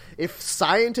podcast. If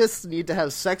scientists need to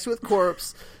have sex with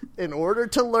corpse in order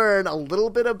to learn a little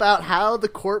bit about how the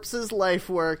corpse's life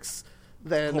works,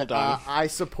 then Hold on. I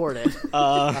support it.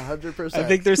 100%. I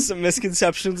think there's some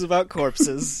misconceptions about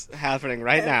corpses happening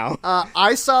right now.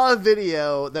 I saw a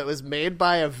video that was made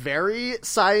by a very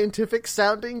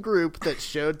scientific-sounding group that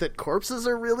showed that corpses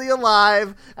are really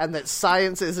alive and that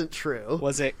science isn't true.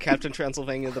 Was it Captain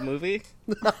Transylvania the movie?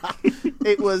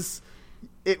 It was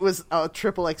a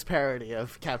XXX parody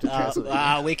of Captain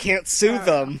Transylvania. We can't sue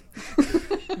them.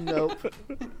 Nope.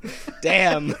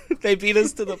 Damn, they beat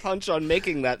us to the punch on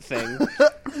making that thing.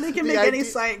 They can The make any idea-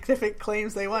 scientific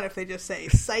claims they want if they just say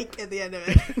psych at the end of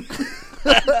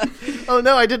it. Oh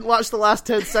no, I didn't watch the last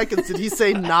 10 seconds. Did he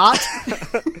say not?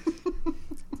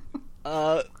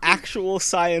 Actual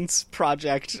science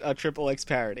project, a XXX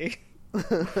parody.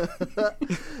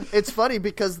 It's funny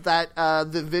because that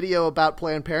the video about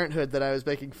Planned Parenthood that I was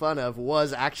making fun of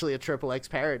was actually a XXX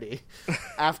parody.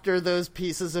 After those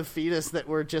pieces of fetus that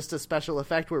were just a special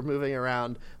effect were moving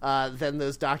around, then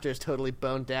those doctors totally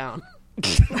boned down.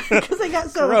 Because they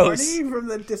got so Gross. horny from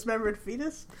the dismembered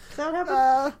fetus? Is that what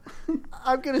happened?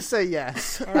 I'm gonna say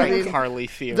yes. All right, I mean, Carly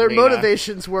Fiorina. their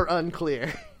motivations were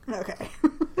unclear. Okay.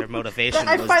 Their motivation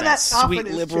I was find that that often sweet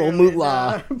is liberal true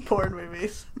moolah. in porn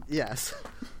movies. Yes.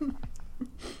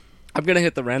 I'm gonna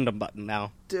hit the random button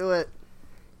now. Do it.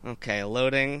 Okay,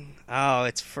 loading. Oh,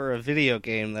 it's for a video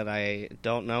game that I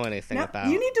don't know anything Now, about.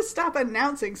 you need to stop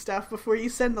announcing stuff before you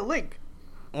send the link.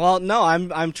 Well, no,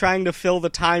 I'm trying to fill the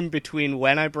time between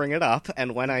when I bring it up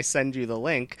and when I send you the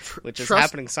link, which is trust-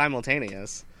 happening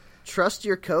simultaneous. Trust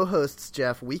your co-hosts,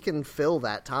 Jeff. We can fill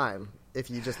that time. if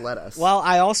you just let us. Well,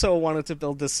 I also wanted to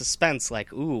build this suspense,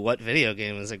 like, ooh, what video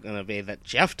game is it going to be that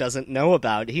Jeff doesn't know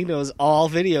about? He knows all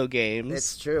video games.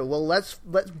 It's true. Well, let's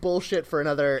bullshit for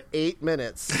another 8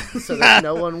 minutes so that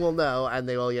no one will know and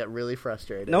they will get really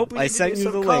frustrated. Nope, I sent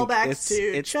you the link. Callbacks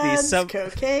to Chuds,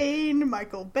 cocaine,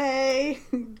 Michael Bay,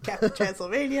 Captain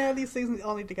Transylvania. These things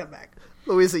all need to come back.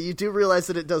 Louisa, you do realize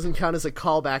that it doesn't count as a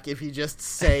callback if you just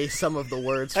say some of the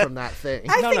words from that thing.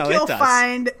 I think you'll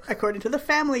find, according to the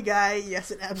Family Guy, yes,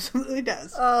 it absolutely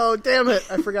does. Oh, damn it.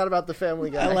 I forgot about the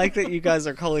Family Guy. I like that you guys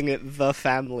are calling it the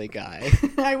Family Guy.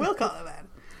 I will call it that.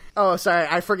 Oh, sorry.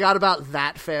 I forgot about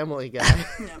that Family Guy.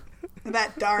 Yeah.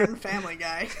 That darn Family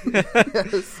Guy.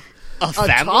 Yes. A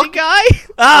Family Guy?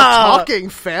 A talking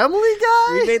Family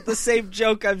Guy? We made the same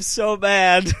joke. I'm so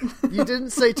mad. You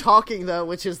didn't say talking, though,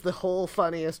 which is the whole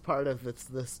funniest part of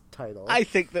this title. I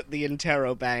think that the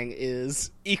Interrobang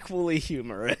is equally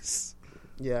humorous.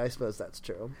 Yeah, I suppose that's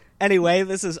true. Anyway,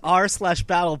 this is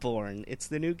r/Battleborn. It's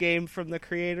the new game from the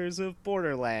creators of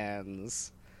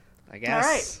Borderlands. I guess.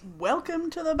 Alright, welcome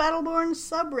to the Battleborn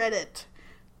subreddit.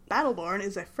 Battleborn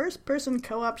is a first-person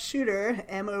co-op shooter,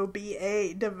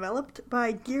 MOBA, developed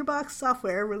by Gearbox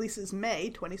Software, releases May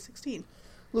 2016.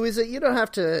 Louisa, you don't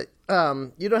have to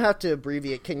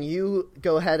abbreviate. Can you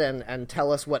go ahead and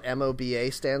tell us what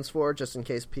MOBA stands for, just in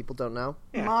case people don't know?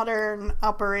 Yeah. Modern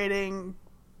Operating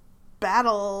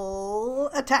Battle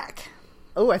Attack.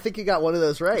 Oh, I think you got one of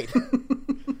those right.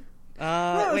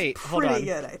 Wait, hold on. Pretty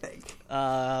good, I think.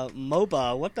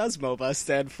 MOBA. What does MOBA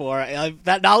stand for?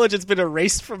 That knowledge has been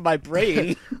erased from my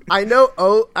brain. I know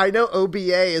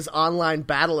OBA is Online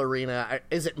Battle Arena.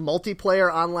 Is it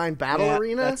Multiplayer Online Battle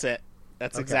Arena? That's it.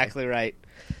 That's exactly right.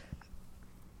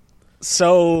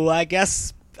 So I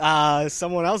guess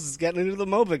someone else is getting into the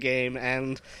MOBA game,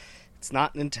 and it's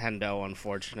not Nintendo,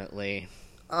 unfortunately.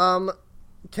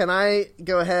 Can I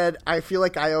go ahead? I feel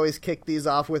like I always kick these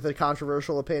off with a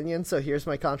controversial opinion, so here's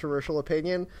my controversial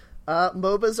opinion.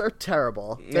 MOBAs are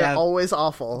terrible. They're always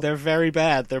awful. They're very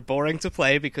bad. They're boring to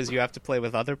play because you have to play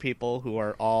with other people who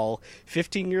are all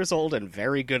 15 years old and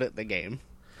very good at the game.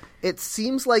 It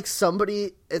seems like at some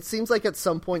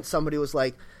point somebody was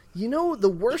like, you know, the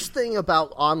worst thing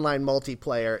about online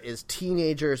multiplayer is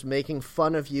teenagers making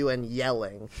fun of you and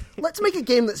yelling. Let's make a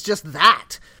game that's just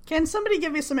that. Can somebody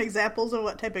give me some examples of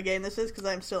what type of game this is? Because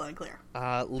I'm still unclear.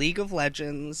 League of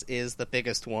Legends is the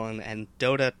biggest one, and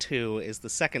Dota 2 is the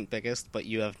second biggest, but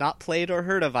you have not played or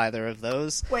heard of either of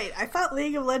those. Wait, I thought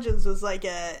League of Legends was like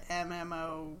a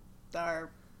MMORPG.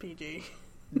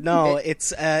 No,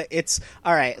 it's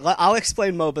all right. I'll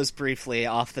explain MOBAs briefly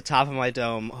off the top of my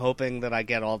dome, hoping that I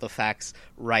get all the facts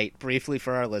right briefly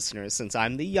for our listeners, since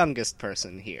I'm the youngest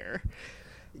person here.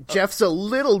 Jeff's a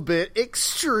little bit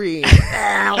extreme.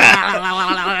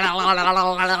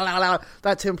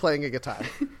 That's him playing a guitar.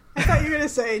 I thought you were going to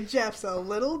say Jeff's a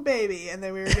little baby, and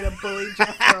then we were going to bully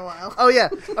Jeff for a while. Oh, yeah.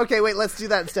 Okay, wait, let's do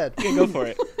that instead. Yeah, go for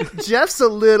it. Jeff's a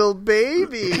little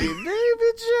baby. Baby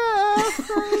Jeff.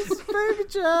 Baby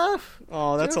Jeff.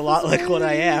 Oh, that's Jeff a lot like what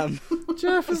I am.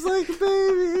 Jeff is like a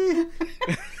baby.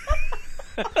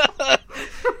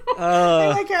 I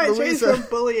like how it changed from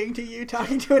bullying to you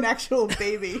talking to an actual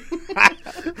baby.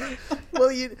 Well,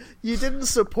 you didn't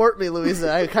support me, Louisa.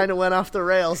 I kind of went off the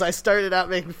rails. I started out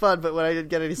making fun, but when I didn't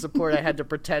get any support, I had to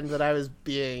pretend that I was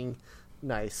being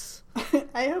nice.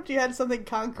 I hoped you had something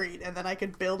concrete and then I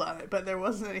could build on it, but there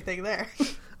wasn't anything there.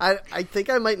 I think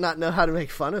I might not know how to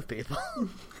make fun of people.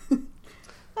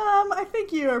 I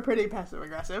think you are pretty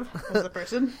passive-aggressive as a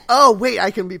person. Oh, wait, I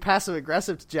can be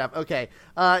passive-aggressive to Jeff. Okay.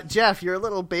 Jeff, you're a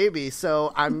little baby,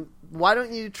 so why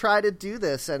don't you try to do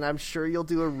this, and I'm sure you'll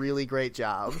do a really great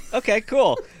job. Okay,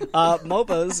 cool.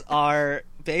 MOBAs are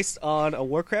based on a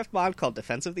Warcraft mod called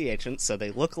Defense of the Ancients, so they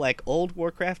look like old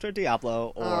Warcraft or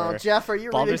Diablo or Jeff, are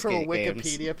you Baldur's reading from a Gate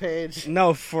Wikipedia games. page?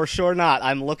 No, for sure not.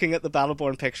 I'm looking at the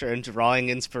Battleborn picture and drawing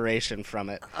inspiration from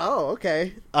it. Oh,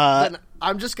 okay. Then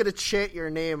I'm just going to chant your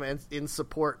name in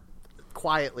support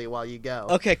quietly while you go.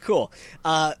 Okay, cool.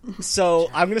 So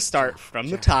I'm going to start from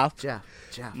the top.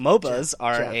 MOBAs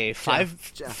are a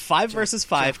five versus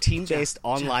five team-based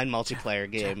online multiplayer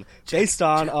game based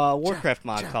on a Warcraft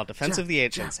mod called Defense of the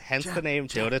Ancients, hence the name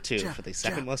Dota 2 for the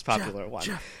second most popular one.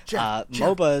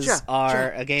 MOBAs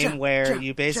are a game where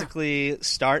you basically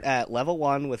start at level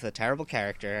 1 with a terrible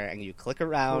character, and you click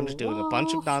around doing a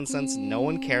bunch of nonsense no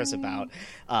one cares about,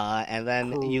 and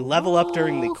then you level up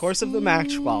during the course of the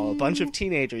match while a bunch of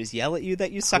teenagers yell at you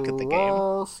that you suck at the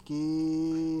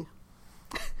game.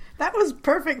 That was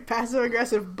perfect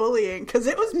passive-aggressive bullying, because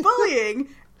it was bullying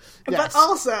But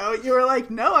also, you were like,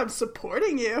 no, I'm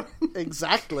supporting you.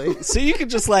 Exactly. So you could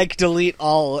just, like, delete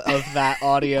all of that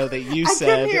audio that you said.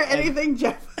 I couldn't hear anything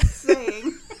Jeff was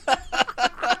saying.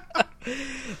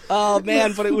 Oh,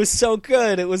 man, but it was so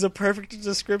good. It was a perfect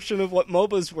description of what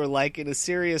MOBAs were like in a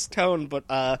serious tone, but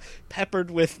peppered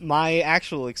with my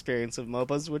actual experience of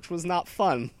MOBAs, which was not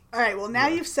fun. All right, well, now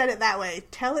you've said it that way.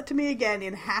 Tell it to me again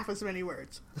in half as many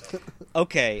words.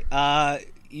 Okay,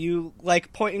 you,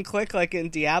 like, point and click like in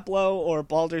Diablo or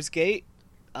Baldur's Gate,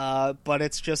 but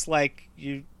it's just like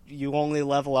you only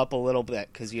level up a little bit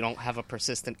because you don't have a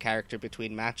persistent character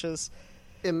between matches.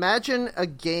 Imagine a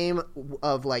game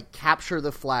of, like, capture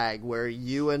the flag, where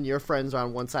you and your friends are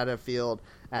on one side of the field,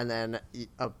 and then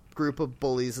a group of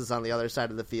bullies is on the other side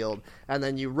of the field, and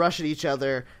then you rush at each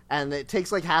other, and it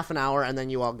takes, like, half an hour, and then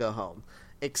you all go home.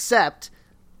 Except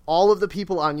all of the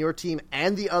people on your team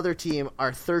and the other team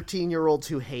are 13-year-olds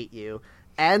who hate you,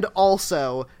 and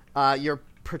also you're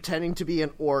pretending to be an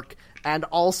orc, and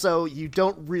also you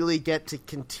don't really get to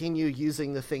continue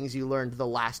using the things you learned the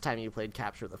last time you played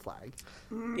Capture the Flag.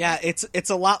 Yeah, it's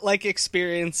a lot like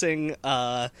experiencing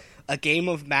a game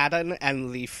of Madden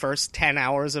and the first 10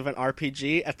 hours of an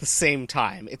RPG at the same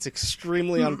time. It's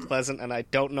extremely unpleasant, and I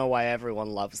don't know why everyone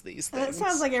loves these things. That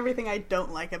sounds like everything I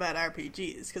don't like about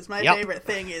RPGs, because my favorite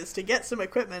thing is to get some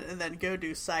equipment and then go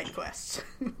do side quests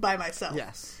by myself.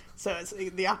 Yes. So it's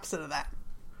the opposite of that.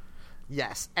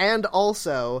 Yes, and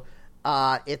also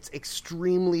it's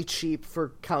extremely cheap for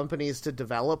companies to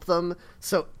develop them,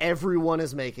 so everyone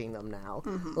is making them now.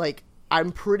 Mm-hmm. Like,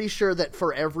 I'm pretty sure that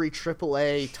for every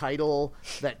AAA title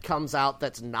that comes out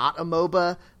that's not a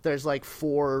MOBA, there's like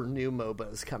 4 new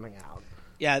MOBAs coming out.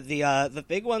 Yeah, the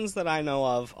big ones that I know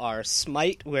of are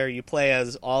Smite, where you play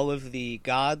as all of the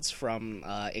gods from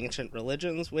ancient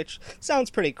religions, which sounds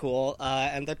pretty cool.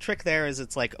 And the trick there is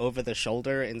it's like over the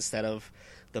shoulder instead of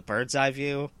the bird's eye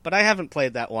view, but I haven't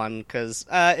played that one because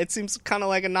it seems kind of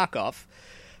like a knockoff.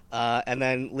 And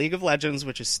then League of Legends,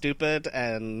 which is stupid,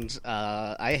 and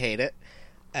I hate it.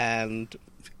 And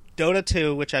Dota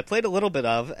 2, which I played a little bit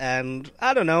of, and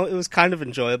I don't know, it was kind of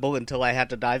enjoyable until I had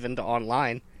to dive into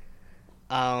online.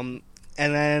 And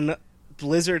then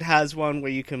Blizzard has one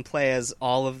where you can play as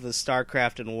all of the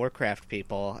StarCraft and Warcraft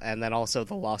people, and then also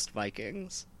the Lost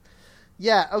Vikings.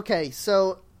 Yeah, okay,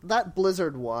 so that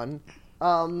Blizzard one...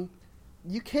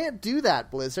 you can't do that,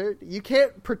 Blizzard. You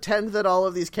can't pretend that all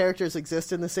of these characters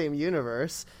exist in the same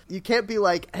universe. You can't be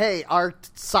like, hey, our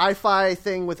sci-fi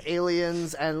thing with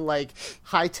aliens and, like,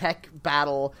 high-tech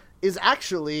battle is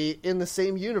actually in the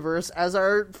same universe as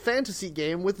our fantasy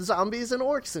game with zombies and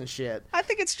orcs and shit. I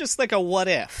think it's just like a what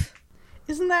if.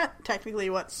 Isn't that technically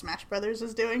what Smash Brothers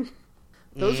is doing?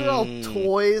 Those are all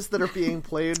toys that are being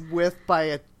played with by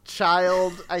a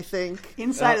child, I think.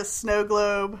 Inside a snow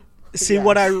globe. See,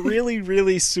 what I really,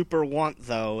 really super want,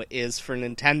 though, is for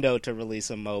Nintendo to release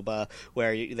a MOBA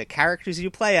where the characters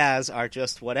you play as are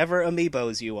just whatever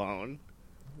amiibos you own.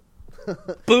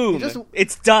 Boom!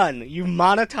 It's done. You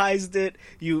monetized it.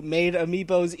 You made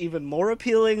amiibos even more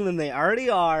appealing than they already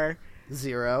are.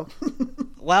 0.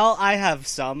 Well, I have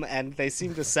some, and they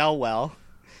seem to sell well.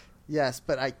 Yes,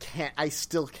 but I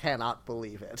still cannot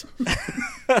believe it.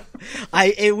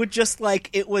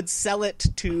 It would sell it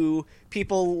to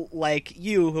people like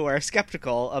you who are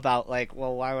skeptical about, like,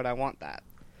 well, why would I want that?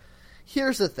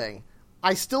 Here's the thing.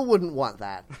 I still wouldn't want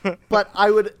that, but I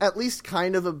would at least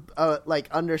kind of,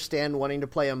 understand wanting to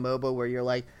play a MOBA where you're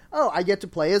like, oh, I get to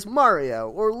play as Mario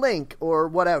or Link or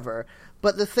whatever.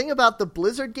 But the thing about the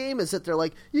Blizzard game is that they're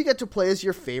like, you get to play as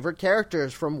your favorite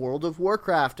characters from World of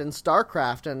Warcraft and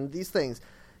StarCraft and these things.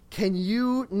 Can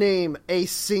you name a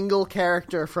single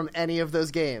character from any of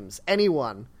those games?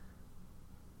 Anyone?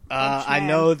 I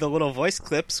know the little voice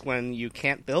clips when you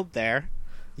can't build there.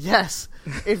 Yes.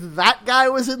 If that guy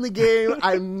was in the game,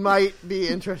 I might be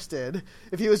interested.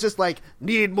 If he was just like,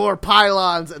 need more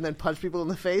pylons, and then punch people in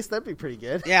the face, that'd be pretty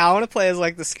good. Yeah, I want to play as,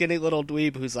 like, the skinny little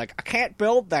dweeb who's like, I can't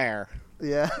build there.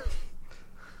 Yeah.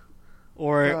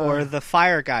 Or the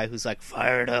fire guy who's like,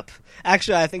 fired up.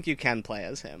 Actually, I think you can play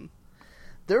as him.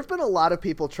 There have been a lot of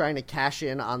people trying to cash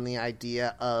in on the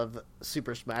idea of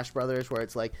Super Smash Brothers, where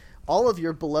it's like, all of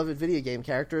your beloved video game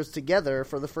characters together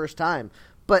for the first time.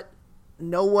 But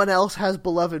no one else has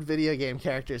beloved video game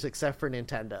characters except for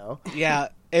Nintendo. Yeah,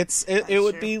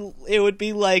 it would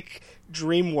be like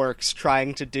DreamWorks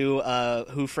trying to do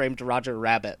Who Framed Roger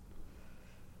Rabbit.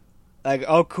 Like,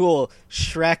 oh cool,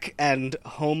 Shrek and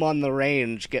Home on the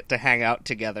Range get to hang out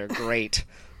together. Great.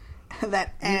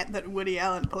 That ant that Woody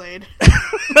Allen played.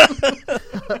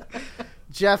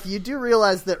 Jeff, you do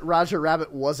realize that Roger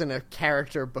Rabbit wasn't a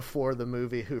character before the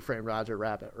movie Who Framed Roger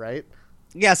Rabbit, right?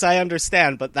 Yes, I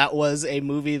understand, but that was a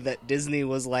movie that Disney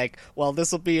was like, well,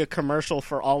 this will be a commercial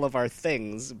for all of our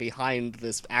things behind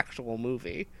this actual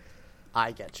movie.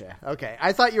 I getcha. Okay.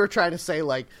 I thought you were trying to say,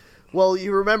 like, well,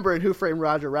 you remember in Who Framed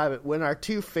Roger Rabbit when our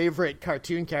two favorite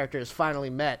cartoon characters finally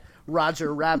met,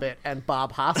 Roger Rabbit and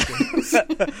Bob Hoskins.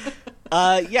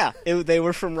 They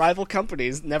were from rival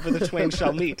companies. Never the twain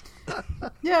shall meet.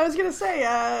 Yeah, I was going to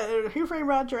say, Who Framed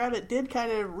Roger Rabbit did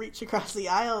kind of reach across the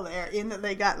aisle there in that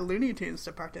they got Looney Tunes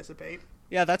to participate.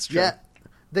 Yeah, that's true. Yeah,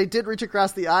 they did reach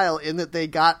across the aisle in that they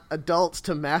got adults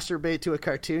to masturbate to a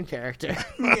cartoon character.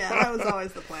 Yeah, that was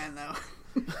always the plan, though.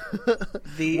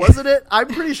 Wasn't it? I'm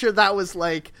pretty sure that was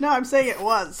like... No, I'm saying it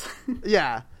was.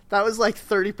 Yeah, that was like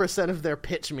 30% of their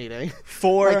pitch meeting.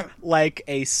 For like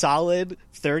a solid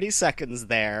 30 seconds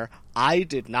there, I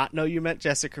did not know you meant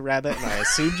Jessica Rabbit, and I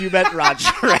assumed you meant Roger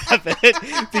Rabbit,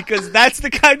 because that's the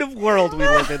kind of world we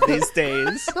live in these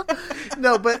days.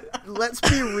 No, but let's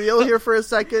be real here for a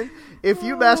second. If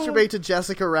you masturbate to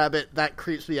Jessica Rabbit, that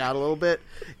creeps me out a little bit.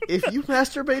 If you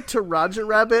masturbate to Roger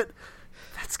Rabbit...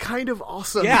 It's kind of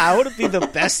awesome. Yeah, I want to be the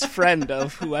best friend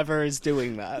of whoever is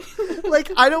doing that.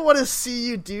 Like, I don't want to see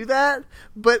you do that,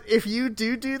 but if you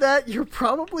do that, you're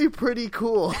probably pretty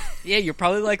cool. Yeah, you're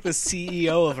probably like the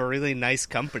CEO of a really nice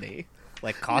company,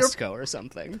 like Costco or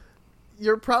something.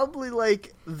 You're probably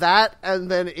like that, and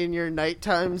then in your night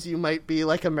times, you might be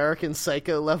like American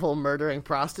Psycho level murdering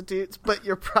prostitutes, but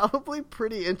you're probably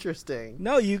pretty interesting.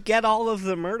 No, you get all of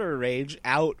the murder rage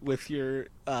out with your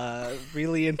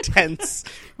really intense...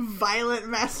 violent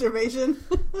masturbation.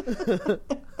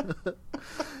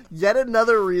 Yet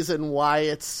another reason why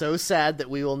it's so sad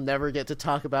that we will never get to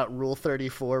talk about Rule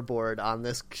 34 board on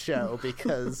this show,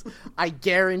 because I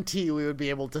guarantee we would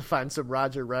be able to find some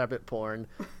Roger Rabbit porn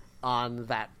on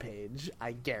that page.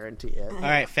 I guarantee it. All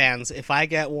right, fans, if I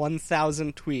get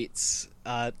 1,000 tweets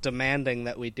demanding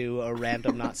that we do a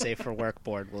random not safe for work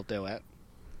board, we'll do it.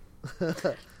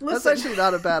 That's actually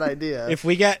not a bad idea. If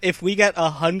we get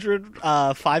 100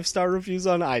 5-star reviews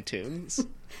on iTunes,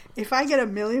 if I get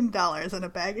 $1 million and a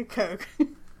bag of Coke,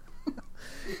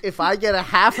 if I get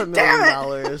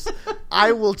 $500,000,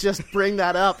 I will just bring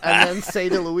that up and then say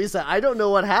to Louisa, I don't know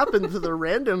what happened to the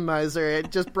randomizer.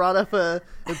 It just brought up the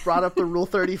Rule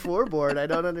 34 board. I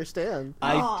don't understand.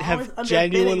 I have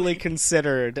genuinely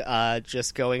considered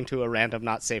just going to a random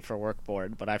not safe for work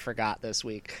board, but I forgot this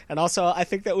week. And also, I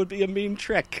think that would be a mean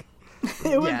trick.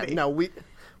 It would be. No,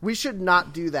 we should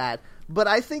not do that. But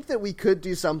I think that we could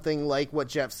do something like what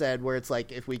Jeff said, where it's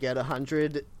like if we get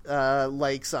 100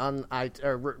 likes on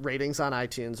ratings on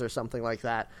iTunes or something like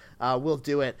that, we'll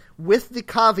do it with the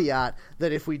caveat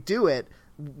that if we do it,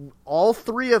 all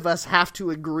three of us have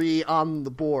to agree on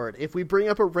the board. If we bring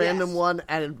up a random one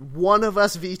and one of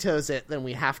us vetoes it, then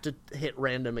we have to hit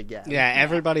random again. Yeah,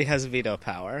 everybody has veto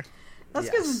power. That's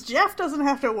because Jeff doesn't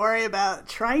have to worry about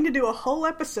trying to do a whole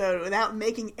episode without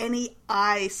making any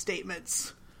I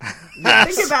statements.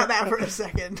 Think about that for a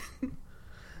second.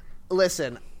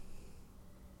 Listen,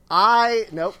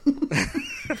 nope.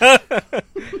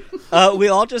 We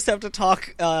all just have to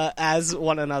talk as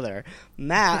one another.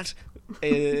 Matt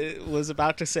was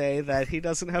about to say that he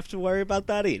doesn't have to worry about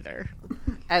that either.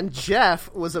 And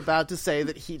Jeff was about to say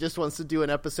that he just wants to do an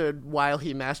episode while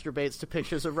he masturbates to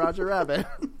pictures of Roger Rabbit.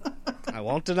 I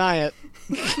won't deny it.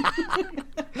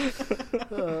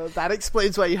 That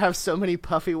explains why you have so many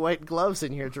puffy white gloves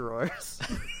in your drawers.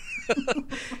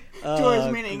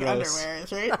 Drawers meaning gross.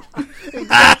 underwears, right?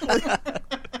 Exactly.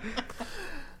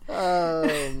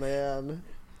 Oh, man.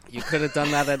 You could have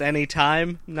done that at any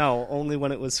time? No, only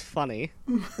when it was funny.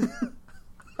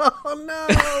 Oh, no!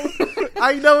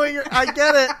 I know what I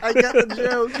get it. I get the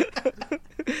joke.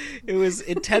 It was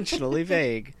intentionally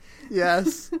vague.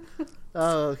 Yes.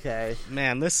 Oh, okay.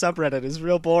 Man, this subreddit is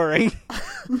real boring.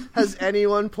 Has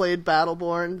anyone played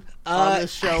Battleborn on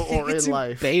this show or in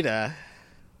life? Beta.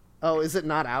 Oh, is it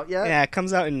not out yet? Yeah, it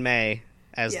comes out in May,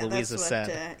 as Yeah, Louisa that's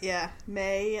said.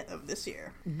 May of this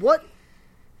year. What?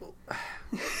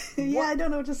 Yeah, I don't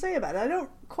know what to say about it. I don't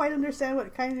quite understand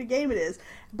what kind of game it is,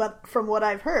 but from what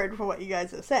I've heard, from what you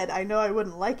guys have said, I know I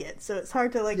wouldn't like it, so it's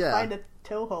hard to find a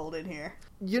toehold in here.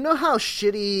 You know how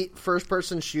shitty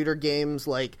first-person shooter games,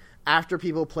 like, after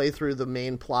people play through the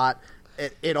main plot,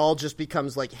 it all just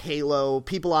becomes like Halo,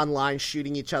 people online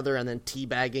shooting each other and then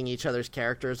teabagging each other's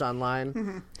characters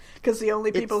online? Because the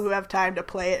only people who have time to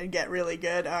play it and get really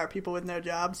good are people with no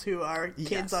jobs who are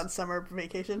kids on summer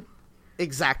vacation.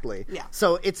 Exactly. Yeah.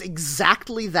 So it's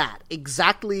exactly that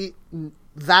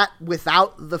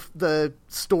without the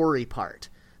story part.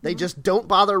 They just don't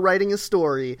bother writing a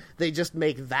story. They just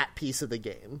make that piece of the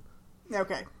game.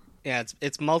 Okay. Yeah,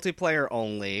 it's multiplayer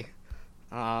only.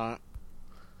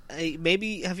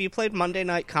 Maybe have you played Monday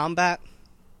Night Combat?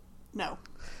 No.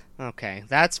 Okay,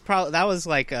 that was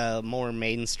like a more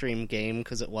mainstream game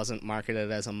because it wasn't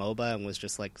marketed as a MOBA and was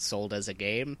just like sold as a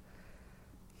game.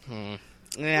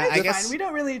 Yeah, I guess fine. We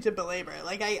don't really need to belabor it.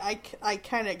 Like I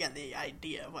kind of get the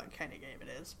idea of what kind of game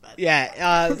it is,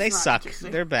 but they suck.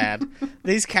 They're bad.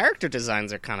 These character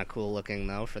designs are kind of cool looking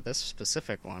though for this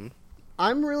specific one.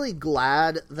 I'm really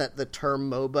glad that the term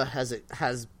MOBA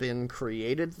has been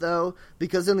created, though,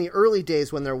 because in the early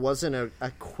days when there wasn't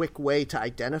a quick way to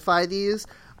identify these,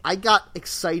 I got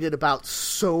excited about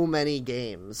so many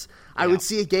games. I would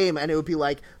see a game and it would be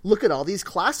like, look at all these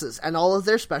classes and all of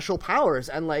their special powers,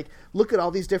 and like, look at all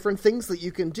these different things that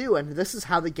you can do, and this is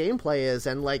how the gameplay is,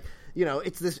 and like, you know,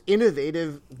 it's this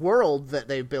innovative world that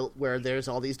they built where there's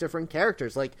all these different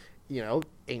characters, like, you know,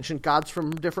 ancient gods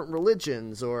from different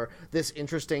religions, or this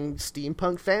interesting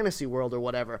steampunk fantasy world or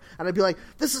whatever. And I'd be like,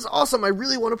 this is awesome, I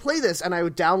really want to play this. And I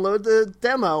would download the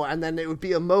demo, and then it would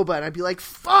be a MOBA, and I'd be like,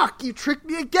 fuck, you tricked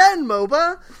me again,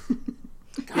 MOBA!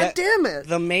 God damn it!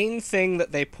 The main thing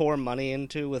that they pour money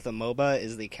into with a MOBA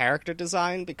is the character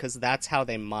design, because that's how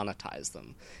they monetize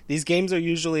them. These games are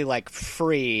usually, like,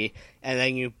 free, and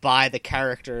then you buy the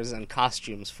characters and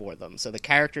costumes for them. So the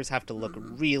characters have to look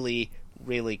really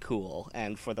cool,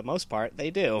 and for the most part, they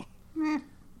do.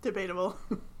 Debatable.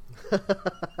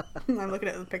 I'm looking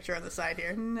at the picture on the side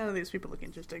here. None of these people look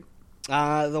interesting.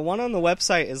 The one on the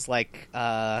website is like,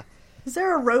 Is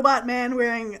there a robot man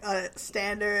wearing a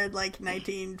standard, like,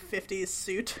 1950s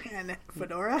suit and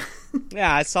fedora?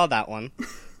 Yeah, I saw that one.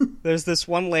 There's this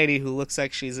one lady who looks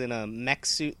like she's in a mech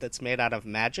suit that's made out of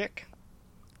magic.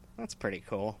 That's pretty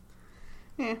cool.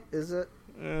 Yeah. Is it?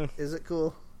 Is it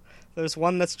cool? There's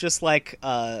one that's just like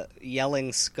a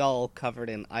yelling skull covered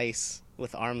in ice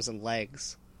with arms and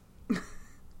legs.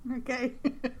 Okay.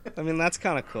 I mean, that's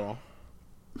kind of cool.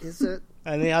 Is it?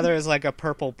 And the other is like a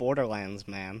purple Borderlands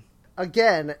man.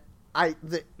 Again, I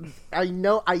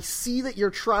know, I see that you're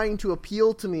trying to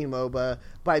appeal to me, MOBA,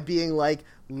 by being like,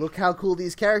 look how cool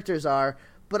these characters are,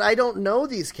 but I don't know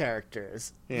these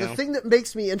characters. Yeah. The thing that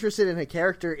makes me interested in a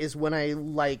character is when I,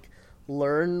 like,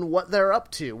 learn what they're up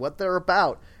to, what they're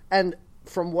about. And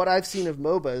from what I've seen of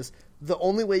MOBAs, the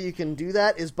only way you can do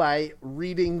that is by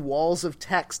reading walls of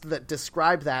text that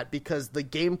describe that, because the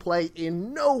gameplay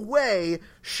in no way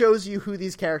shows you who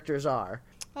these characters are.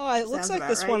 Oh, it looks like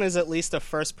this right. one is at least a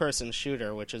first-person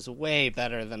shooter, which is way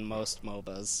better than most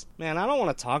MOBAs. Man, I don't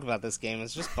want to talk about this game.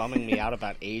 It's just bumming me out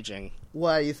about aging.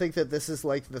 Why, you think that this is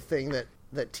like the thing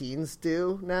that teens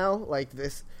do now? Like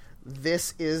this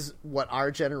is what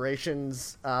our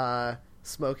generation's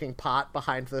smoking pot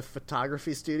behind the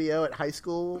photography studio at high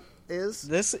school is?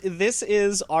 This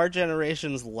is our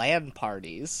generation's LAN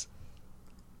parties.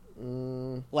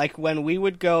 Like when we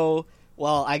would go...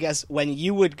 Well, I guess when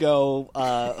you would go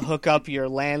hook up your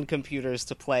LAN computers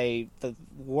to play the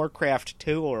Warcraft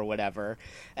 2 or whatever,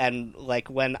 and like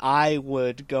when I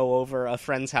would go over a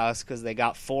friend's house because they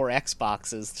got 4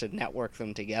 Xboxes to network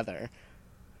them together.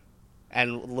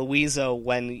 And Louisa,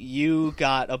 when you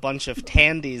got a bunch of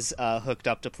Tandies hooked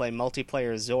up to play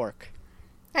multiplayer Zork.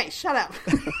 Hey, shut up.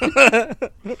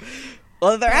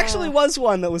 Well, there actually was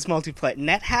one that was multiplayer.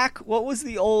 NetHack? What was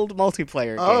the old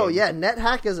multiplayer game? Oh, yeah,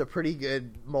 NetHack is a pretty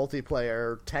good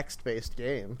multiplayer text-based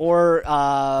game. Or,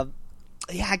 I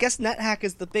guess NetHack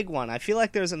is the big one. I feel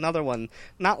like there's another one,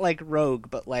 not like Rogue,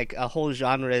 but like a whole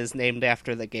genre is named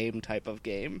after the game type of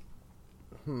game.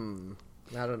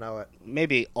 I don't know it.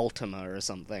 Maybe Ultima or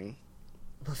something.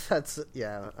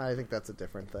 I think that's a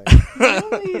different thing. The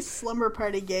only slumber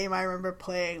party game I remember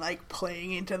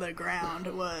playing into the ground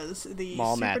was the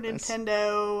Mall Super Madness.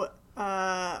 Nintendo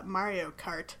Mario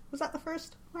Kart. Was that the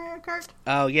first Mario Kart?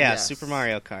 Oh, yeah, Yes. Super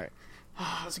Mario Kart.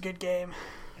 Oh, it was a good game.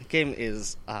 That game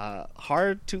is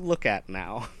hard to look at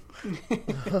now.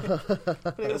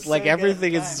 But it was Like, so good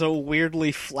everything at the is time. so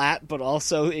weirdly flat, but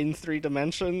also in 3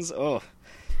 dimensions. Oh.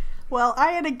 Well,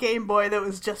 I had a Game Boy that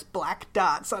was just black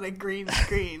dots on a green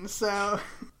screen, so...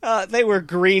 They were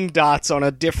green dots on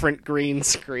a different green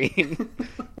screen.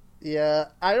 Yeah,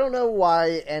 I don't know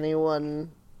why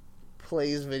anyone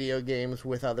plays video games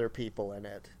with other people in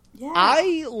it. Yeah.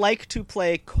 I like to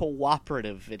play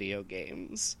cooperative video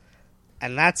games,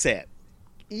 and that's it.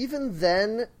 Even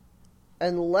then,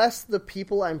 unless the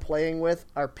people I'm playing with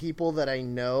are people that I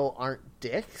know aren't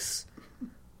dicks,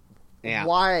 Yeah.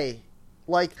 why?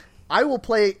 Like, I will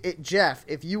play it, Jeff,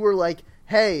 if you were like,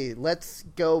 hey, let's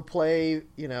go play,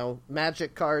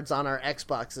 Magic cards on our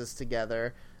Xboxes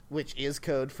together, which is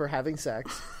code for having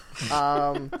sex,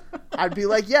 I'd be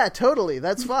like, yeah, totally,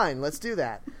 that's fine, let's do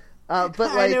that. But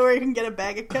I like, know where you can get a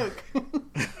bag of Coke.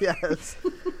 yes.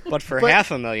 But for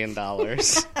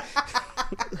 $500,000.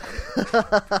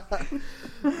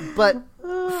 But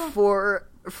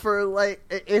for like,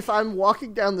 if I'm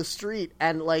walking down the street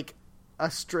and like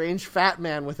a strange fat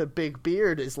man with a big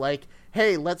beard is like,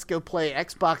 hey, let's go play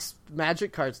Xbox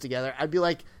Magic cards together, I'd be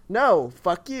like, no,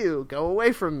 fuck you, go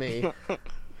away from me.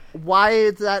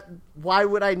 Why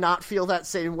would I not feel that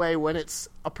same way when it's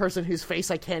a person whose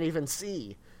face I can't even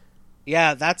see?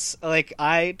 Yeah, that's, like,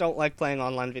 I don't like playing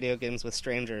online video games with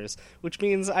strangers, which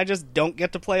means I just don't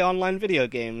get to play online video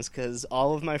games, because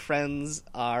all of my friends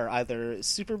are either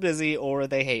super busy or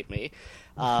they hate me.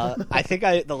 I think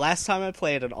the last time I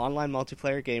played an online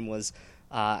multiplayer game was,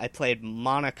 I played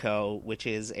Monaco, which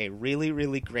is a really,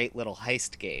 really great little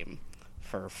heist game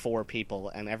for 4 people,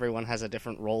 and everyone has a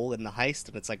different role in the heist,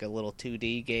 and it's like a little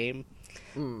 2D game.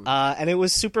 And it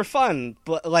was super fun,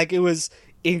 but, like, it was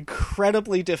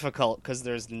incredibly difficult because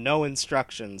there's no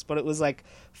instructions, but it was like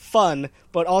fun,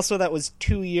 but also that was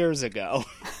 2 years ago.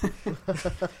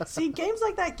 See, games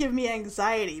like that give me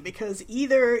anxiety because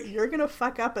either you're gonna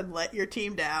fuck up and let your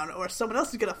team down, or someone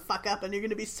else is gonna fuck up and you're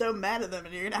gonna be so mad at them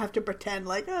and you're gonna have to pretend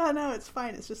like, oh no, it's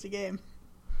fine, it's just a game.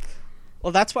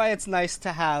 Well, that's why it's nice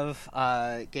to have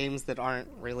games that aren't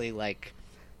really like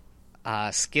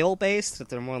skill based, that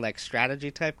they're more like strategy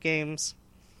type games.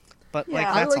 But, like,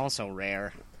 Yeah. that's also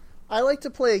rare. I like to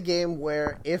play a game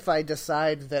where if I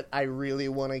decide that I really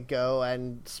want to go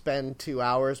and spend 2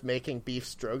 hours making beef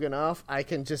stroganoff, I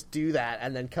can just do that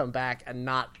and then come back and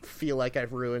not feel like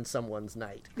I've ruined someone's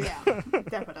night. Yeah,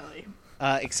 definitely.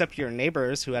 Except your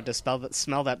neighbors who had to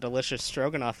smell that delicious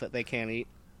stroganoff that they can't eat.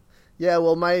 Yeah,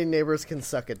 well, my neighbors can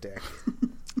suck a dick.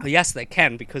 Yes, they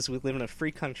can, because we live in a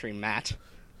free country, Matt.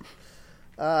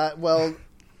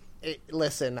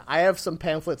 Listen, I have some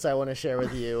pamphlets I want to share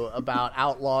with you about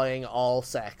outlawing all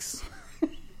sex.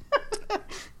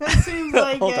 That seems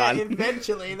like Hold on.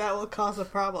 Eventually that will cause a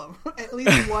problem. At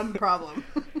least one problem.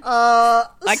 I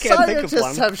can't think of Scientists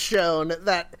one. have shown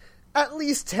that at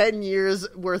least 10 years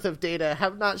worth of data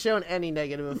have not shown any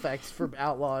negative effects for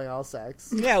outlawing all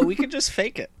sex. Yeah, we could just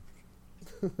fake it.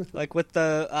 Like with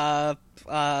the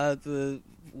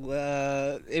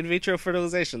in vitro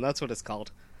fertilization, that's what it's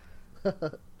called.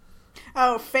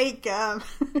 Oh, fake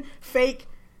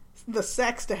the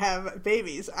sex to have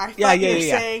babies. I thought Yeah, you were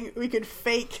yeah. saying we could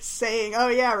fake saying, "Oh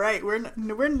yeah, right, we're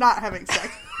not having sex."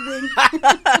 Wink.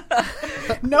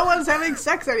 No one's having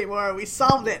sex anymore. We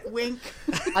solved it. Wink.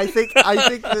 I think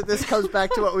that this comes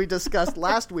back to what we discussed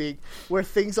last week, where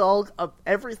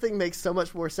everything makes so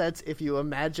much more sense if you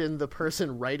imagine the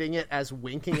person writing it as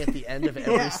winking at the end of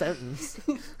every Yeah. sentence.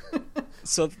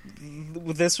 So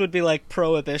this would be like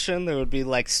prohibition. There would be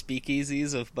like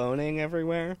speakeasies of boning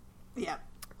everywhere. Yeah.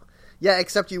 Yeah,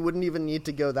 except you wouldn't even need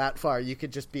to go that far. You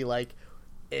could just be like,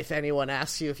 if anyone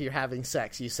asks you if you're having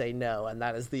sex, you say no, and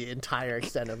that is the entire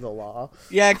extent of the law.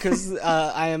 Yeah, because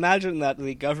I imagine that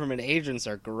the government agents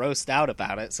are grossed out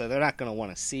about it, so they're not going to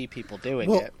want to see people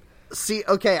doing it. See,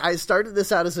 okay, I started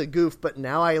this out as a goof, but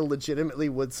now I legitimately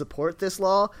would support this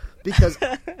law because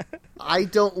I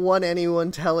don't want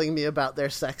anyone telling me about their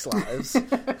sex lives.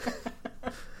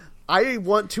 I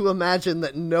want to imagine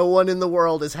that no one in the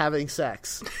world is having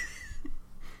sex.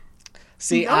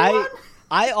 See, No one?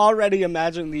 I already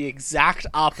imagine the exact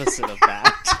opposite of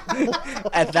that.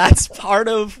 And that's part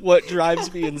of what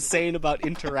drives me insane about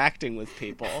interacting with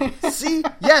people. See?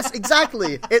 Yes,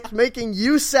 exactly. It's making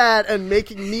you sad and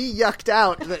making me yucked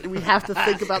out that we have to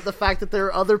think about the fact that there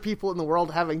are other people in the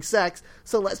world having sex.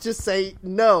 So let's just say,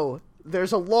 no,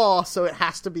 there's a law, so it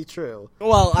has to be true.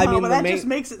 Well, I mean, but that just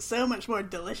makes it so much more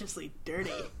deliciously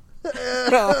dirty.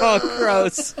 Oh,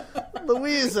 gross.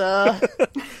 Louisa,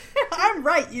 I'm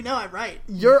right. You know I'm right.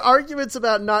 your arguments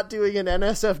about not doing an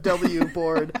NSFW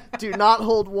board do not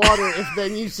hold water if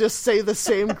then you just say the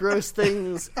same gross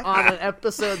things on an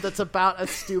episode that's about a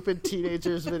stupid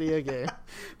teenager's video game.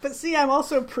 But see, I'm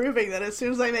also proving that as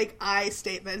soon as I make I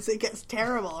statements, it gets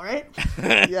terrible, right?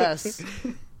 Yes.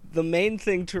 The main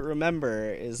thing to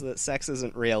remember is that sex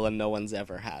isn't real and no one's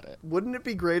ever had it. Wouldn't it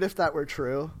be great if that were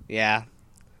true? Yeah.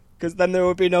 Because then there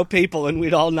would be no people and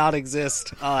we'd all not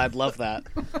exist. Oh, I'd love that.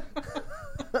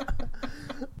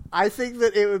 I think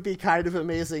that it would be kind of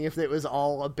amazing if it was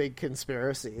all a big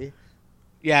conspiracy.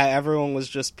 Yeah, everyone was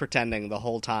just pretending the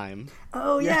whole time.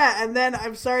 Oh yeah, and then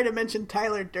I'm sorry to mention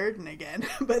Tyler Durden again,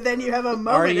 but then you have a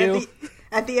moment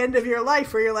at the end of your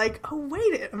life where you're like, oh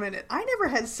wait a minute, I never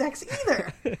had sex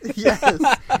either. Yes.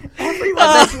 Everyone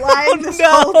was lying this no.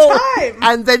 whole time.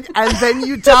 And then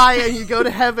you die and you go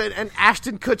to heaven and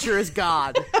Ashton Kutcher is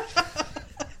God.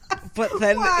 But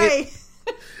then Why?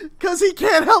 Because he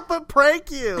can't help but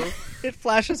prank you. It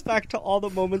flashes back to all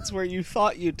the moments where you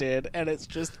thought you did, and it's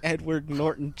just Edward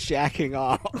Norton jacking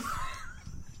off.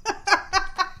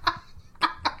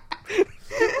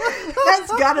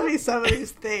 That's gotta be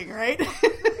somebody's thing, right?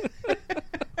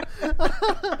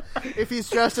 If he's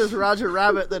dressed as Roger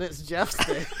Rabbit, then it's Jeff's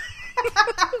thing.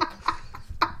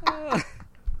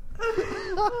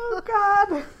 Oh,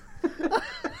 God.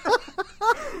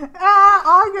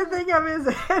 All I can think of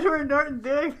is Edward Norton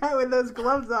doing that with those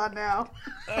gloves on now.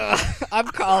 I'm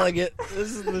calling it.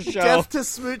 This is the show. Death to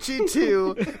Smoochie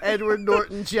 2, Edward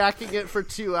Norton jacking it for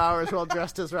 2 hours while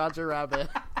dressed as Roger Rabbit.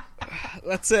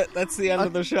 That's it. That's the end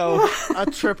of the show. A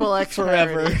triple X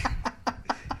Forever. parody.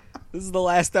 This is the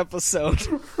last episode.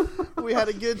 We had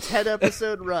a good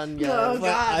 10-episode run, guys. Oh, But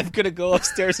God. I'm gonna go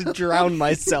upstairs and drown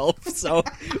myself, so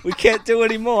we can't do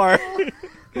any more.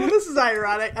 Well, this is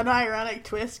an ironic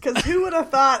twist, because who would have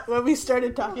thought when we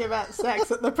started talking about sex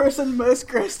that the person most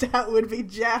grossed out would be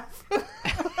Jeff?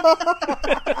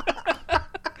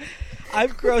 I'm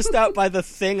grossed out by the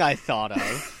thing I thought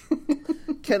of.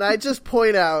 Can I just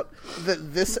point out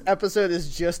that this episode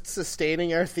is just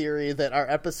sustaining our theory that our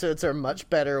episodes are much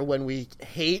better when we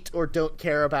hate or don't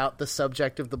care about the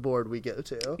subject of the board we go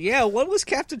to? Yeah, what was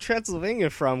Captain Transylvania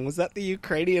from? Was that the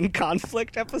Ukrainian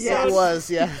conflict episode? Yes. It was,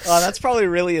 yeah. Oh, that's probably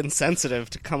really insensitive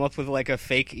to come up with like a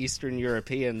fake Eastern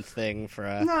European thing for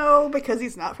a... No, because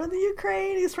he's not from the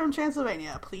Ukraine, he's from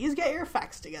Transylvania. Please get your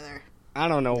facts together. I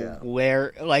don't know Yeah.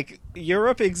 where, like,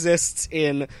 Europe exists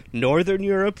in Northern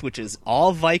Europe, which is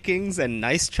all Vikings and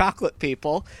nice chocolate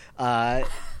people. I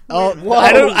don't mean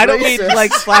racist.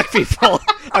 like black people.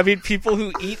 I mean people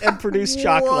who eat and produce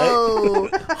chocolate. Whoa!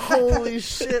 Holy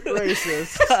shit,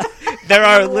 racist. There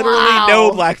are literally Wow.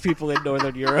 no black people in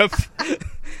Northern Europe.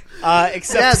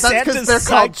 Except Yeah, that's because Santa's they're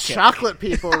called sidekick. chocolate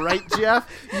people, right, Jeff?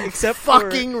 You Except for-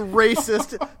 fucking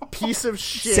racist piece of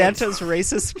shit. Santa's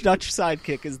racist Dutch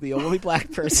sidekick is the only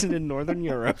black person in Northern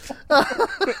Europe.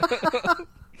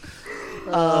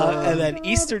 And then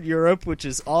Eastern Europe, which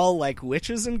is all like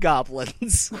witches and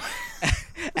goblins.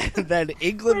 And then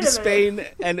England, Wait a Spain,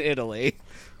 and Italy.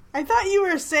 I thought you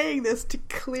were saying this to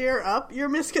clear up your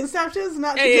misconceptions,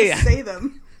 not to Yeah. just say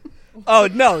them. Oh,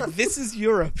 no, this is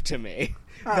Europe to me.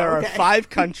 Oh, There are okay. 5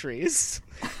 countries.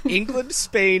 England,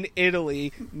 Spain,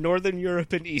 Italy, Northern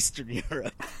Europe, and Eastern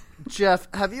Europe. Jeff,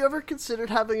 have you ever considered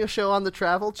having a show on the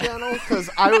Travel Channel? Because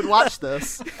I would watch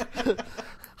this.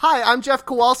 Hi, I'm Jeff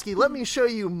Kowalski. Let me show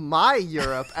you my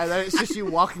Europe. And then it's just you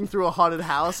walking through a haunted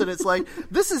house, and it's like,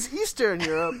 this is Eastern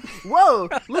Europe. Whoa,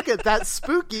 look at that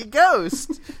spooky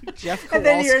ghost. Jeff Kowalski's And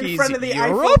then you're in front of the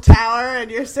Eiffel Europe? Tower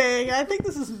and you're saying, I think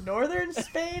this is northern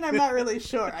Spain? I'm not really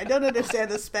sure. I don't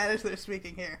understand the Spanish they're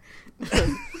speaking here.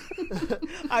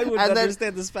 I wouldn't And then-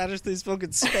 understand the Spanish they spoke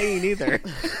in Spain either.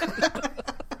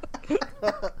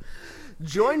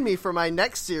 Join me for my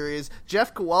next series,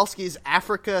 Jeff Kowalski's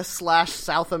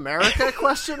Africa/South America,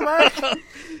 question mark?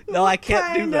 No, I can't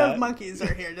What do kind that. of monkeys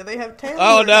are here? Do they have tails?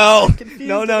 Oh, or no. not? I'm confused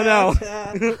No.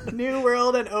 about, New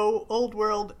World and Old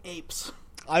World apes.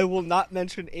 I will not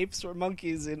mention apes or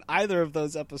monkeys in either of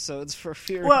those episodes for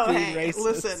fear Whoa, of being hey, racist.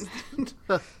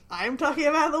 listen. I'm talking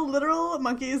about the literal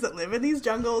monkeys that live in these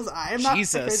jungles. I am not a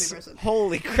crazy Jesus. person.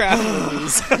 Holy crap,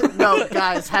 Louise. No,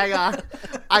 guys, hang on.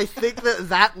 I think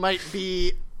that might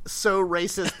be so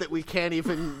racist that we can't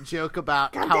even joke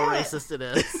about God how damn it. racist it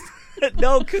is.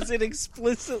 No, because it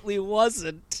explicitly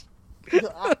wasn't.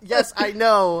 Yes, I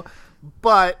know,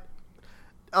 but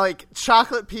like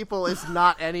chocolate people is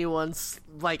not anyone's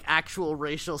like actual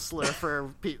racial slur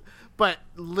for people. But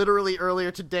literally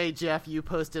earlier today, Jeff, you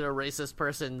posted a racist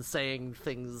person saying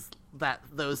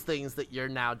those things that you're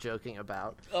now joking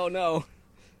about. Oh, no.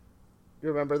 You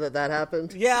remember that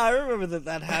happened? Yeah, I remember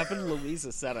that happened.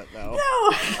 Louisa said it, though. No!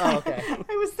 Oh, okay.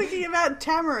 I was thinking about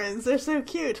tamarinds. They're so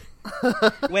cute.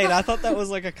 Wait, I thought that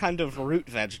was like a kind of root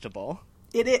vegetable.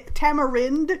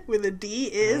 Tamarind with a D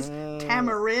is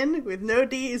tamarind with no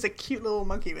D is a cute little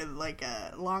monkey with like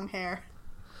long hair.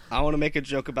 I want to make a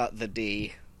joke about the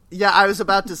D. Yeah, I was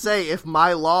about to say, if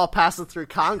my law passes through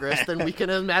Congress, then we can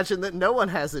imagine that no one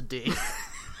has a D.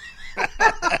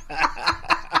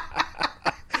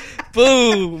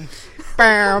 Boom!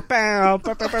 Bow, bow,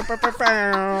 bow, bow, bow, bow,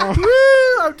 bow.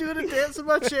 Woo! I'm doing a dance in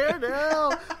my chair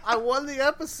now. I won the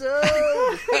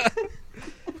episode.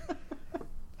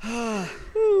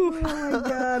 Oh my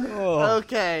god. Oh.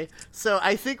 Okay, so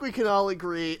I think we can all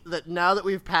agree that now that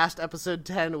we've passed episode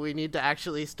 10, we need to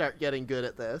actually start getting good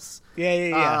at this.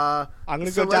 Yeah. I'm going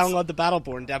to so go let's- download the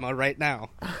Battleborn demo right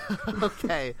now.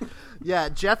 Okay. Yeah,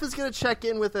 Jeff is going to check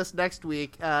in with us next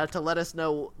week to let us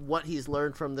know what he's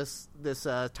learned from this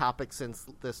topic since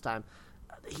this time.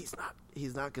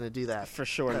 He's not going to do that. For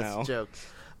sure, That's no. a joke.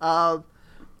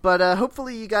 But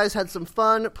hopefully you guys had some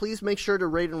fun. Please make sure to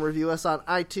rate and review us on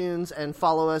iTunes and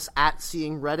follow us at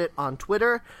Seeing Reddit on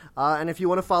Twitter. And if you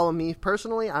want to follow me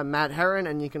personally, I'm Matt Herron,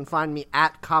 and you can find me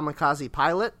at Kamikaze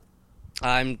Pilot.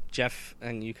 I'm Jeff,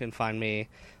 and you can find me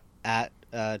at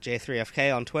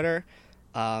J3FK on Twitter.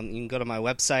 You can go to my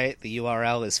website. The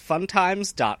URL is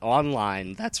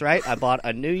funtimes.online. That's right. I bought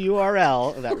a new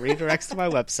URL that redirects to my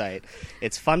website.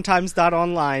 It's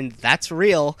funtimes.online. That's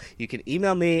real. You can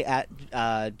email me at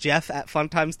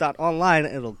jeff@funtimes.online,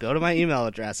 and it'll go to my email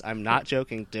address. I'm not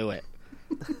joking. Do it.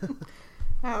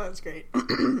 Oh, that's great.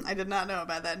 I did not know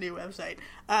about that new website.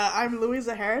 I'm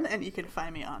Louisa Heron, and you can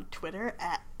find me on Twitter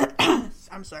at...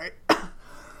 I'm sorry.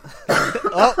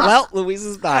 Oh, well,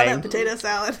 Louisa's dying. Potato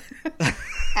salad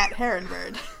at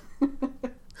Heronbird.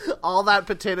 All that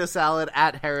potato salad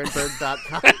at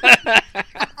heronbird.com.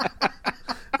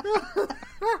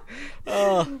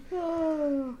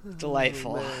 Oh,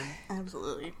 delightful. Man.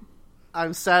 Absolutely.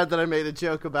 I'm sad that I made a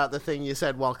joke about the thing you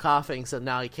said while coughing, so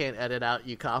now I can't edit out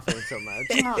you coughing so much.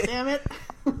 Oh, damn it.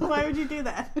 Why would you do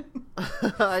that?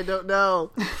 I don't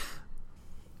know.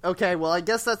 Okay, well, I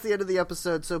guess that's the end of the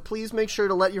episode, so please make sure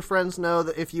to let your friends know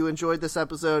that if you enjoyed this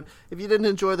episode. If you didn't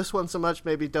enjoy this one so much,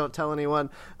 maybe don't tell anyone.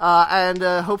 And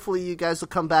hopefully you guys will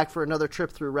come back for another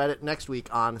trip through Reddit next week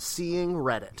on Seeing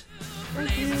Reddit.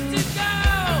 Thank you.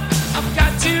 I've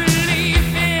got to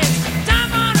leave this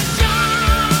time on a show.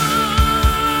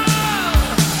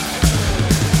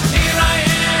 Here I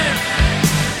am,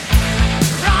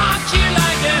 rock you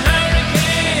like a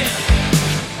hurricane.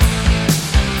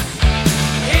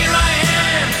 Here I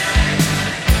am,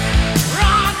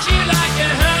 rock you like a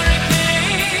hurricane.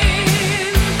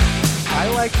 I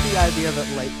like the idea that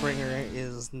Lightbringer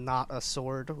is not a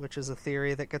sword, which is a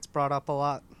theory that gets brought up a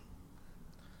lot.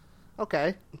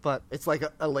 Okay. But It's like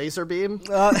a laser beam?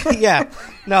 yeah,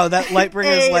 no, that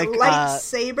Lightbringer is like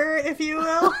lightsaber, if you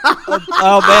will.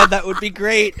 oh man, that would be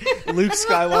great. Luke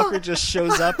Skywalker just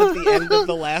shows up at the end of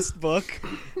the last book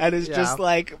and is just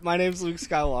like, "My name's Luke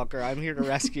Skywalker. I'm here to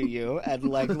rescue you," and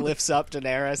like lifts up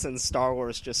Daenerys, and Star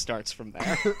Wars just starts from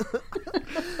there.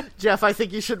 Jeff, I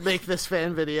think you should make this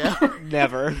fan video.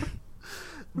 Never.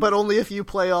 But only if you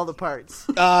play all the parts.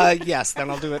 Yes, then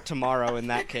I'll do it tomorrow in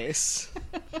that case.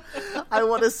 I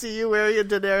want to see you wearing a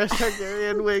Daenerys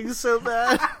Targaryen wig so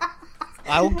bad.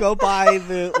 I will go buy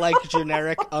the, like,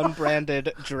 generic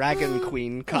unbranded Dragon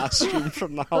Queen costume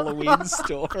from the Halloween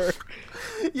store.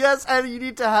 Yes, and you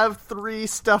need to have 3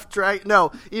 stuffed dragon...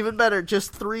 No, even better,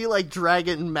 just 3, like,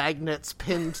 dragon magnets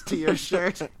pinned to your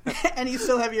shirt. And you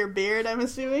still have your beard, I'm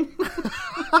assuming.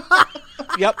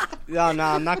 Yep. No,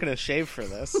 I'm not going to shave for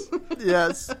this.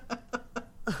 Yes.